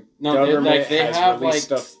that the No, government they has have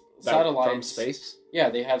released like stuff from satellites. space. Yeah,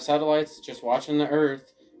 they have satellites just watching the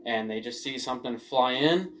Earth, and they just see something fly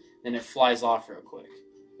in, then it flies off real quick.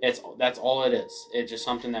 That's all it is. It's just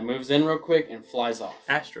something that moves in real quick and flies off.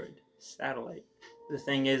 Asteroid, satellite. The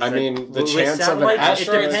thing is, I that mean, the with chance of an satellites,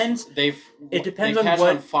 asteroid- it depends. It depends they on catch what-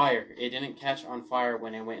 on fire. It didn't catch on fire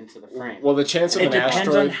when it went into the frame. Well, the chance of It an depends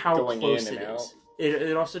asteroid on how going close in it and out. is.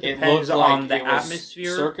 It also It depends looked like on the it was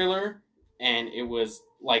atmosphere. circular, and it was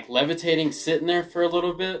like levitating, sitting there for a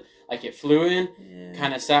little bit. Like it flew in, Yeah.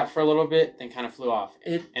 kind of sat for a little bit, then kind of flew off.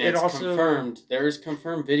 It And it it's also confirmed. There's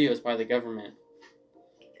confirmed videos by the government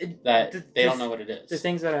that they don't know what it is. The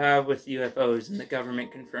things that I have with UFOs and the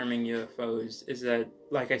government confirming UFOs is that,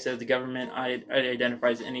 like I said, the government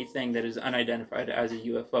identifies anything that is unidentified as a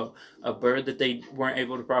UFO. A bird that they weren't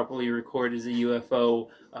able to properly record is a UFO.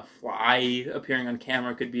 A fly appearing on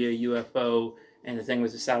camera could be a UFO. And the thing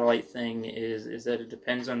with the satellite thing is that it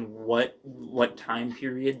depends on what time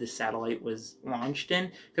period the satellite was launched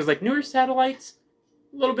in. Because like newer satellites,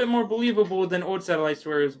 a little bit more believable than old satellites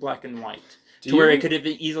where it was black and white. Where it could have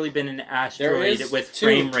easily been an asteroid is with two-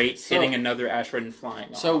 frame rates so- hitting another asteroid and flying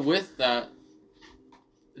off. So with that,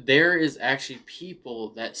 there is actually people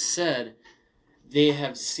that said they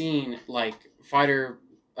have seen like fighter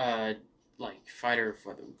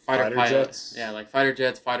pilots. jets. Yeah, like fighter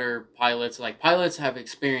jets, fighter pilots. Like pilots have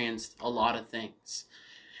experienced a lot of things.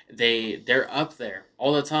 They're up there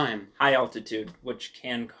all the time. high altitude, which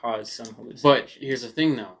can cause some hallucinations. But here's the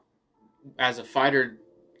thing, though. As a fighter,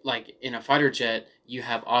 like in a fighter jet, you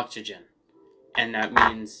have oxygen, and that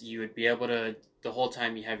means you would be able to the whole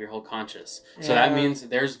time you have your whole conscious. So that Yeah. means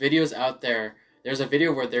there's videos out there. There's a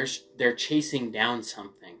video where they're chasing down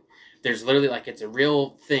something. There's literally like it's a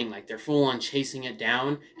real thing. Like they're full on chasing it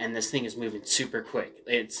down, and this thing is moving super quick.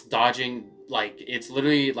 It's dodging. Like it's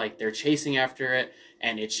literally like they're chasing after it,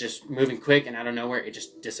 and it's just moving quick, and out of nowhere it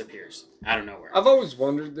just disappears out of nowhere. I've always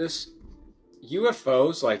wondered this.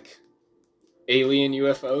 UFOs, like alien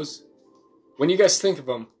UFOs, when you guys think of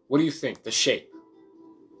them, what do you think? The shape.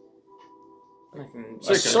 Like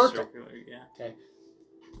a circle. Yeah.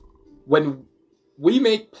 When we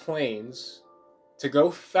make planes to go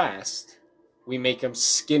fast, we make them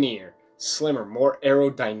skinnier, slimmer, more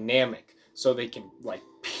aerodynamic, so they can like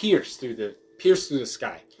pierce through the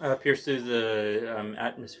sky. Pierce through the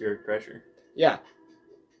atmospheric pressure. Yeah.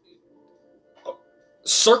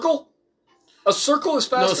 Circle? A circle is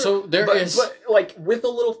faster. No, so there but, is- but like with a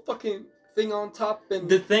little fucking thing on top and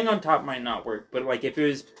The thing on top might not work, but like if it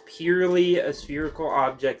was purely a spherical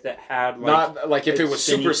object that had like not like if it was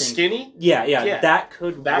spinny super thing. skinny. yeah, that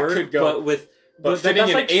could That work. could go. But with But fitting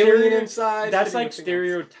that's an like alien inside. That's fitting like a thing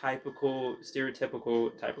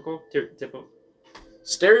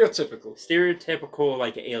stereotypical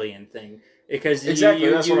like alien thing, because Exactly,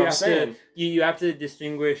 you that's what I'm have saying. you have to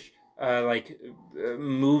distinguish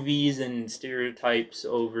movies and stereotypes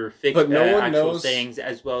over But no one actual knows- things,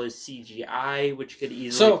 as well as CGI, which could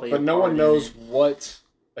easily play a But no part one in knows it. what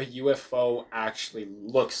a UFO actually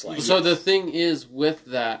looks like. So the thing is with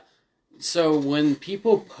that, so when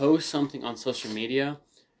people post something on social media,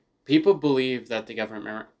 people believe that the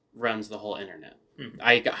government runs the whole internet. Mhm.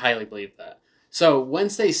 I highly believe that. So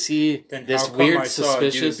once they see Then this how come weird, I saw a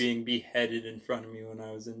dude suspicious, being beheaded in front of me when I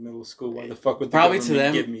was in middle school? Why the fuck would the probably to government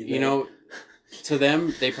them, give me that? you know, to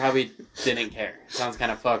them they probably didn't care. It sounds kind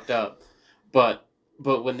of fucked up, but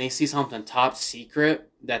when they see something top secret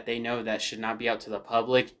that they know that should not be out to the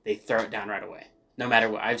public, they throw it down right away. No matter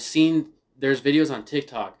what. I've seen there's videos on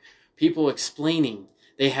TikTok, people explaining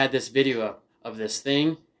they had this video up of this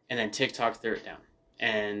thing, and then TikTok threw it down.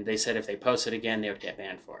 and they said if they post it again, they would get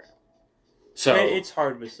banned for it. So it's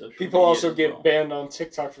hard with social People media also as get well. banned on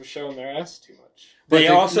TikTok for showing their ass too much. They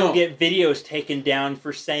But also get videos taken down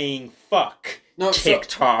for saying "fuck"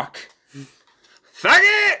 TikTok.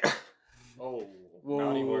 Faggot! Oh,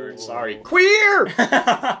 naughty word. Sorry. Queer!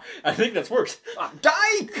 I think that's worse.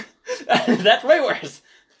 Dyke! That's way worse.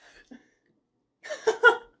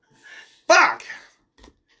 Fuck!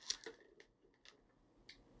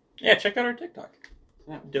 Yeah, check out our TikTok.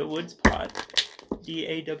 Yeah. Dawoods Pod.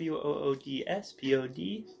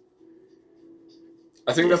 DAWOODSPOD.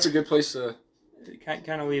 I think that's a good place to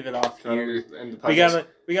Kind of leave it off here. end the We podcast.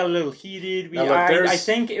 got a little heated. Now, look, I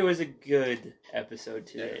think it was a good episode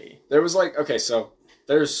today. There was so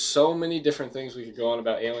there's so many different things we could go on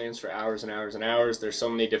about aliens for hours and hours and hours. There's so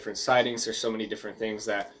many different sightings. There's so many different things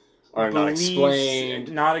that are not Beliefs,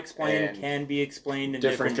 explained. not explained, and can be explained in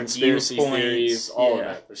different different conspiracy viewpoints. theories, all of Yeah.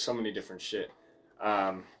 that. There's so many different shit.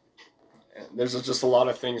 And there's just a lot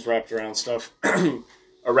of things wrapped around stuff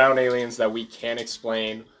around aliens that we can't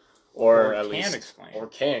explain, or at can least explain. or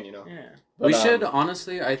can, you know. Yeah. But, we should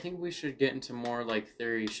honestly. I think we should get into more like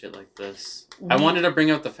theory shit like this. I We- wanted to bring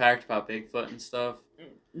up the fact about Bigfoot and stuff.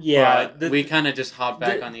 Yeah, but we kind of just hopped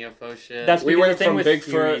back the- on the UFO shit. that's- we because went the thing from with Bigfoot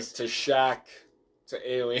theories- to Shaq to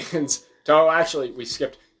aliens. To, actually, we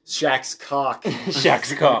skipped Shaq's cock.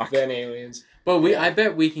 Shaq's cock. Then aliens. but Yeah. I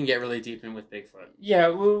bet we can get really deep in with Bigfoot. Yeah,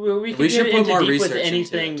 we can should get put into more deep research with into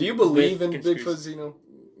anything. it. Do you believe with in conspiracy. Bigfoot, Zeno?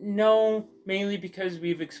 No, mainly because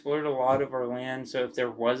we've explored a lot of our land. So if there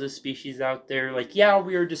was a species out there, like we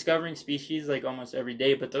are discovering species like almost every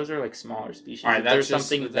day, but those are like smaller species. All right, If that's there's just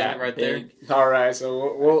something that that right big, All right,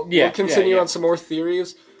 so we'll continue yeah. on some more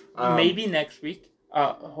theories. Maybe next week.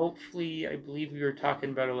 Hopefully, I believe we were talking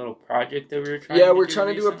about a little project that we were trying. Yeah, to we're do trying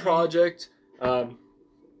to do a recently. project.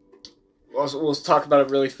 We'll talk about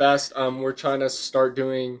it really fast. We're trying to start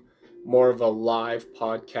doing more of a live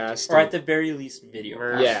podcast. or at the very least, video.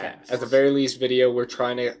 yeah, podcast. at the very least, video. We're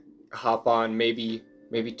trying to hop on maybe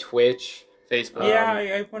Twitch. Facebook.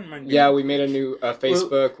 I wouldn't mind. Yeah, doing we made a new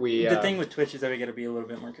Facebook. the thing with Twitch is that we got to be a little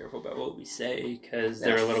bit more careful about what we say because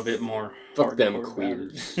they're a little bit more. Fuck them hardcore about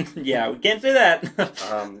queers. it. Yeah, we can't say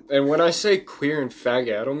that. And when I say queer and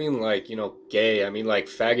faggot, I don't mean like gay. I mean like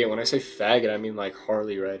faggot. When I say faggot, I mean like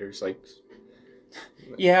Harley riders. Like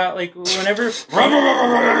Yeah, like whenever. Here's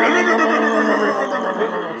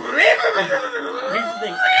the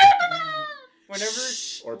thing. Whenever.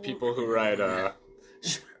 or people who ride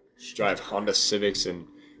drive Honda Civics and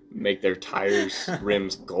make their tires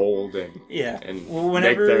rims gold and Yeah. and Well, make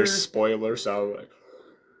whenever. their spoiler sound like.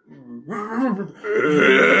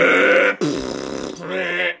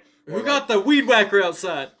 We got the weed whacker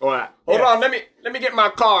outside. Hold on, let me get my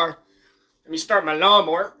car. Let me start my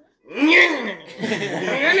lawnmower.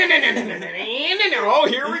 Oh,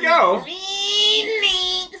 here we go.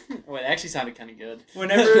 Oh, it actually sounded kind of good.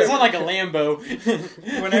 Whenever. It sounded like a Lambo.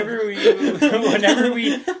 whenever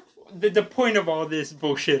we. The point of all this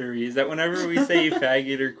bullshittery is that whenever we say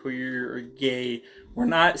faggot or queer or gay, we're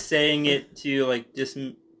not saying it to like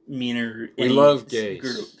demeanor We any love gays.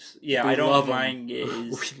 groups. Yeah, We I don't love 'em. mind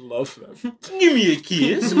gays. We love them. Give me a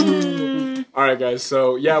kiss. All right, guys.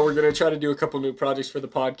 So yeah, we're gonna try to do a couple new projects for the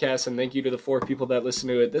podcast, and thank you to the 4 people that listened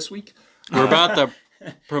to it this week. We're about to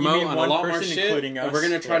You promote mean on a one lot more person shit, including and us? we're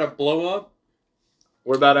gonna try to blow up.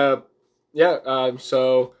 We're about to,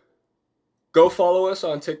 so go follow us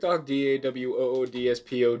on TikTok,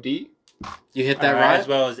 DAWOODSPOD. You hit that As right?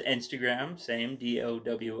 well as Instagram, same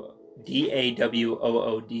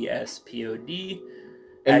DAWOODSPOD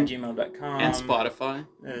at And gmail.com. And Spotify.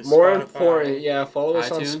 more Spotify. important, follow us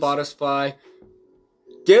iTunes. on Spotify.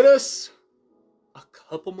 Get us a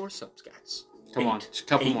couple more subs, guys. Come on, just a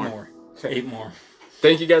couple more. 8 more.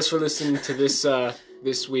 Thank you guys for listening to this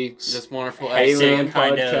this week's This wonderful Alien episode.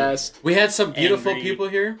 kind of podcast. We had some beautiful angry. people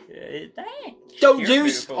here. Thanks. Don't You're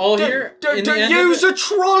use beautiful. all here. Don't in the end of use it- a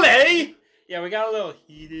trolley. Yeah, we got a little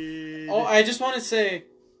heated. Oh, I just want to say,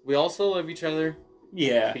 we also love each other.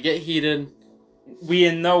 Yeah. We get heated. We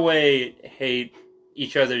in no way hate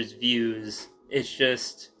each other's views. It's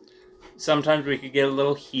just sometimes we could get a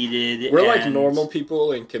little heated. We're like and- normal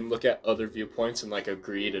people and can look at other viewpoints and like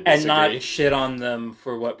agree to disagree. and not shit on them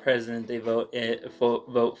for what president they vote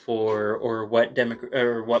for or what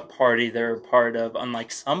or what party they're a part of.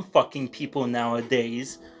 Unlike some fucking people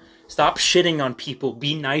nowadays, stop shitting on people.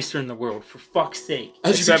 Be nicer in the world, for fuck's sake.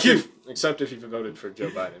 except if you voted for Joe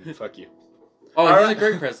Biden. Fuck you. Oh, All he's right. a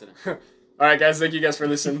great president. All right, guys. Thank you guys for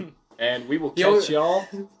listening, and we will Yo- catch y'all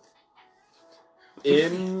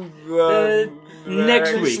in the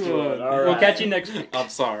Next week. one. All We'll right. catch you next week. I'm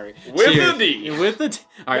sorry. With Cheers. a D. With the D.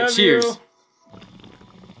 All right, Love cheers. you.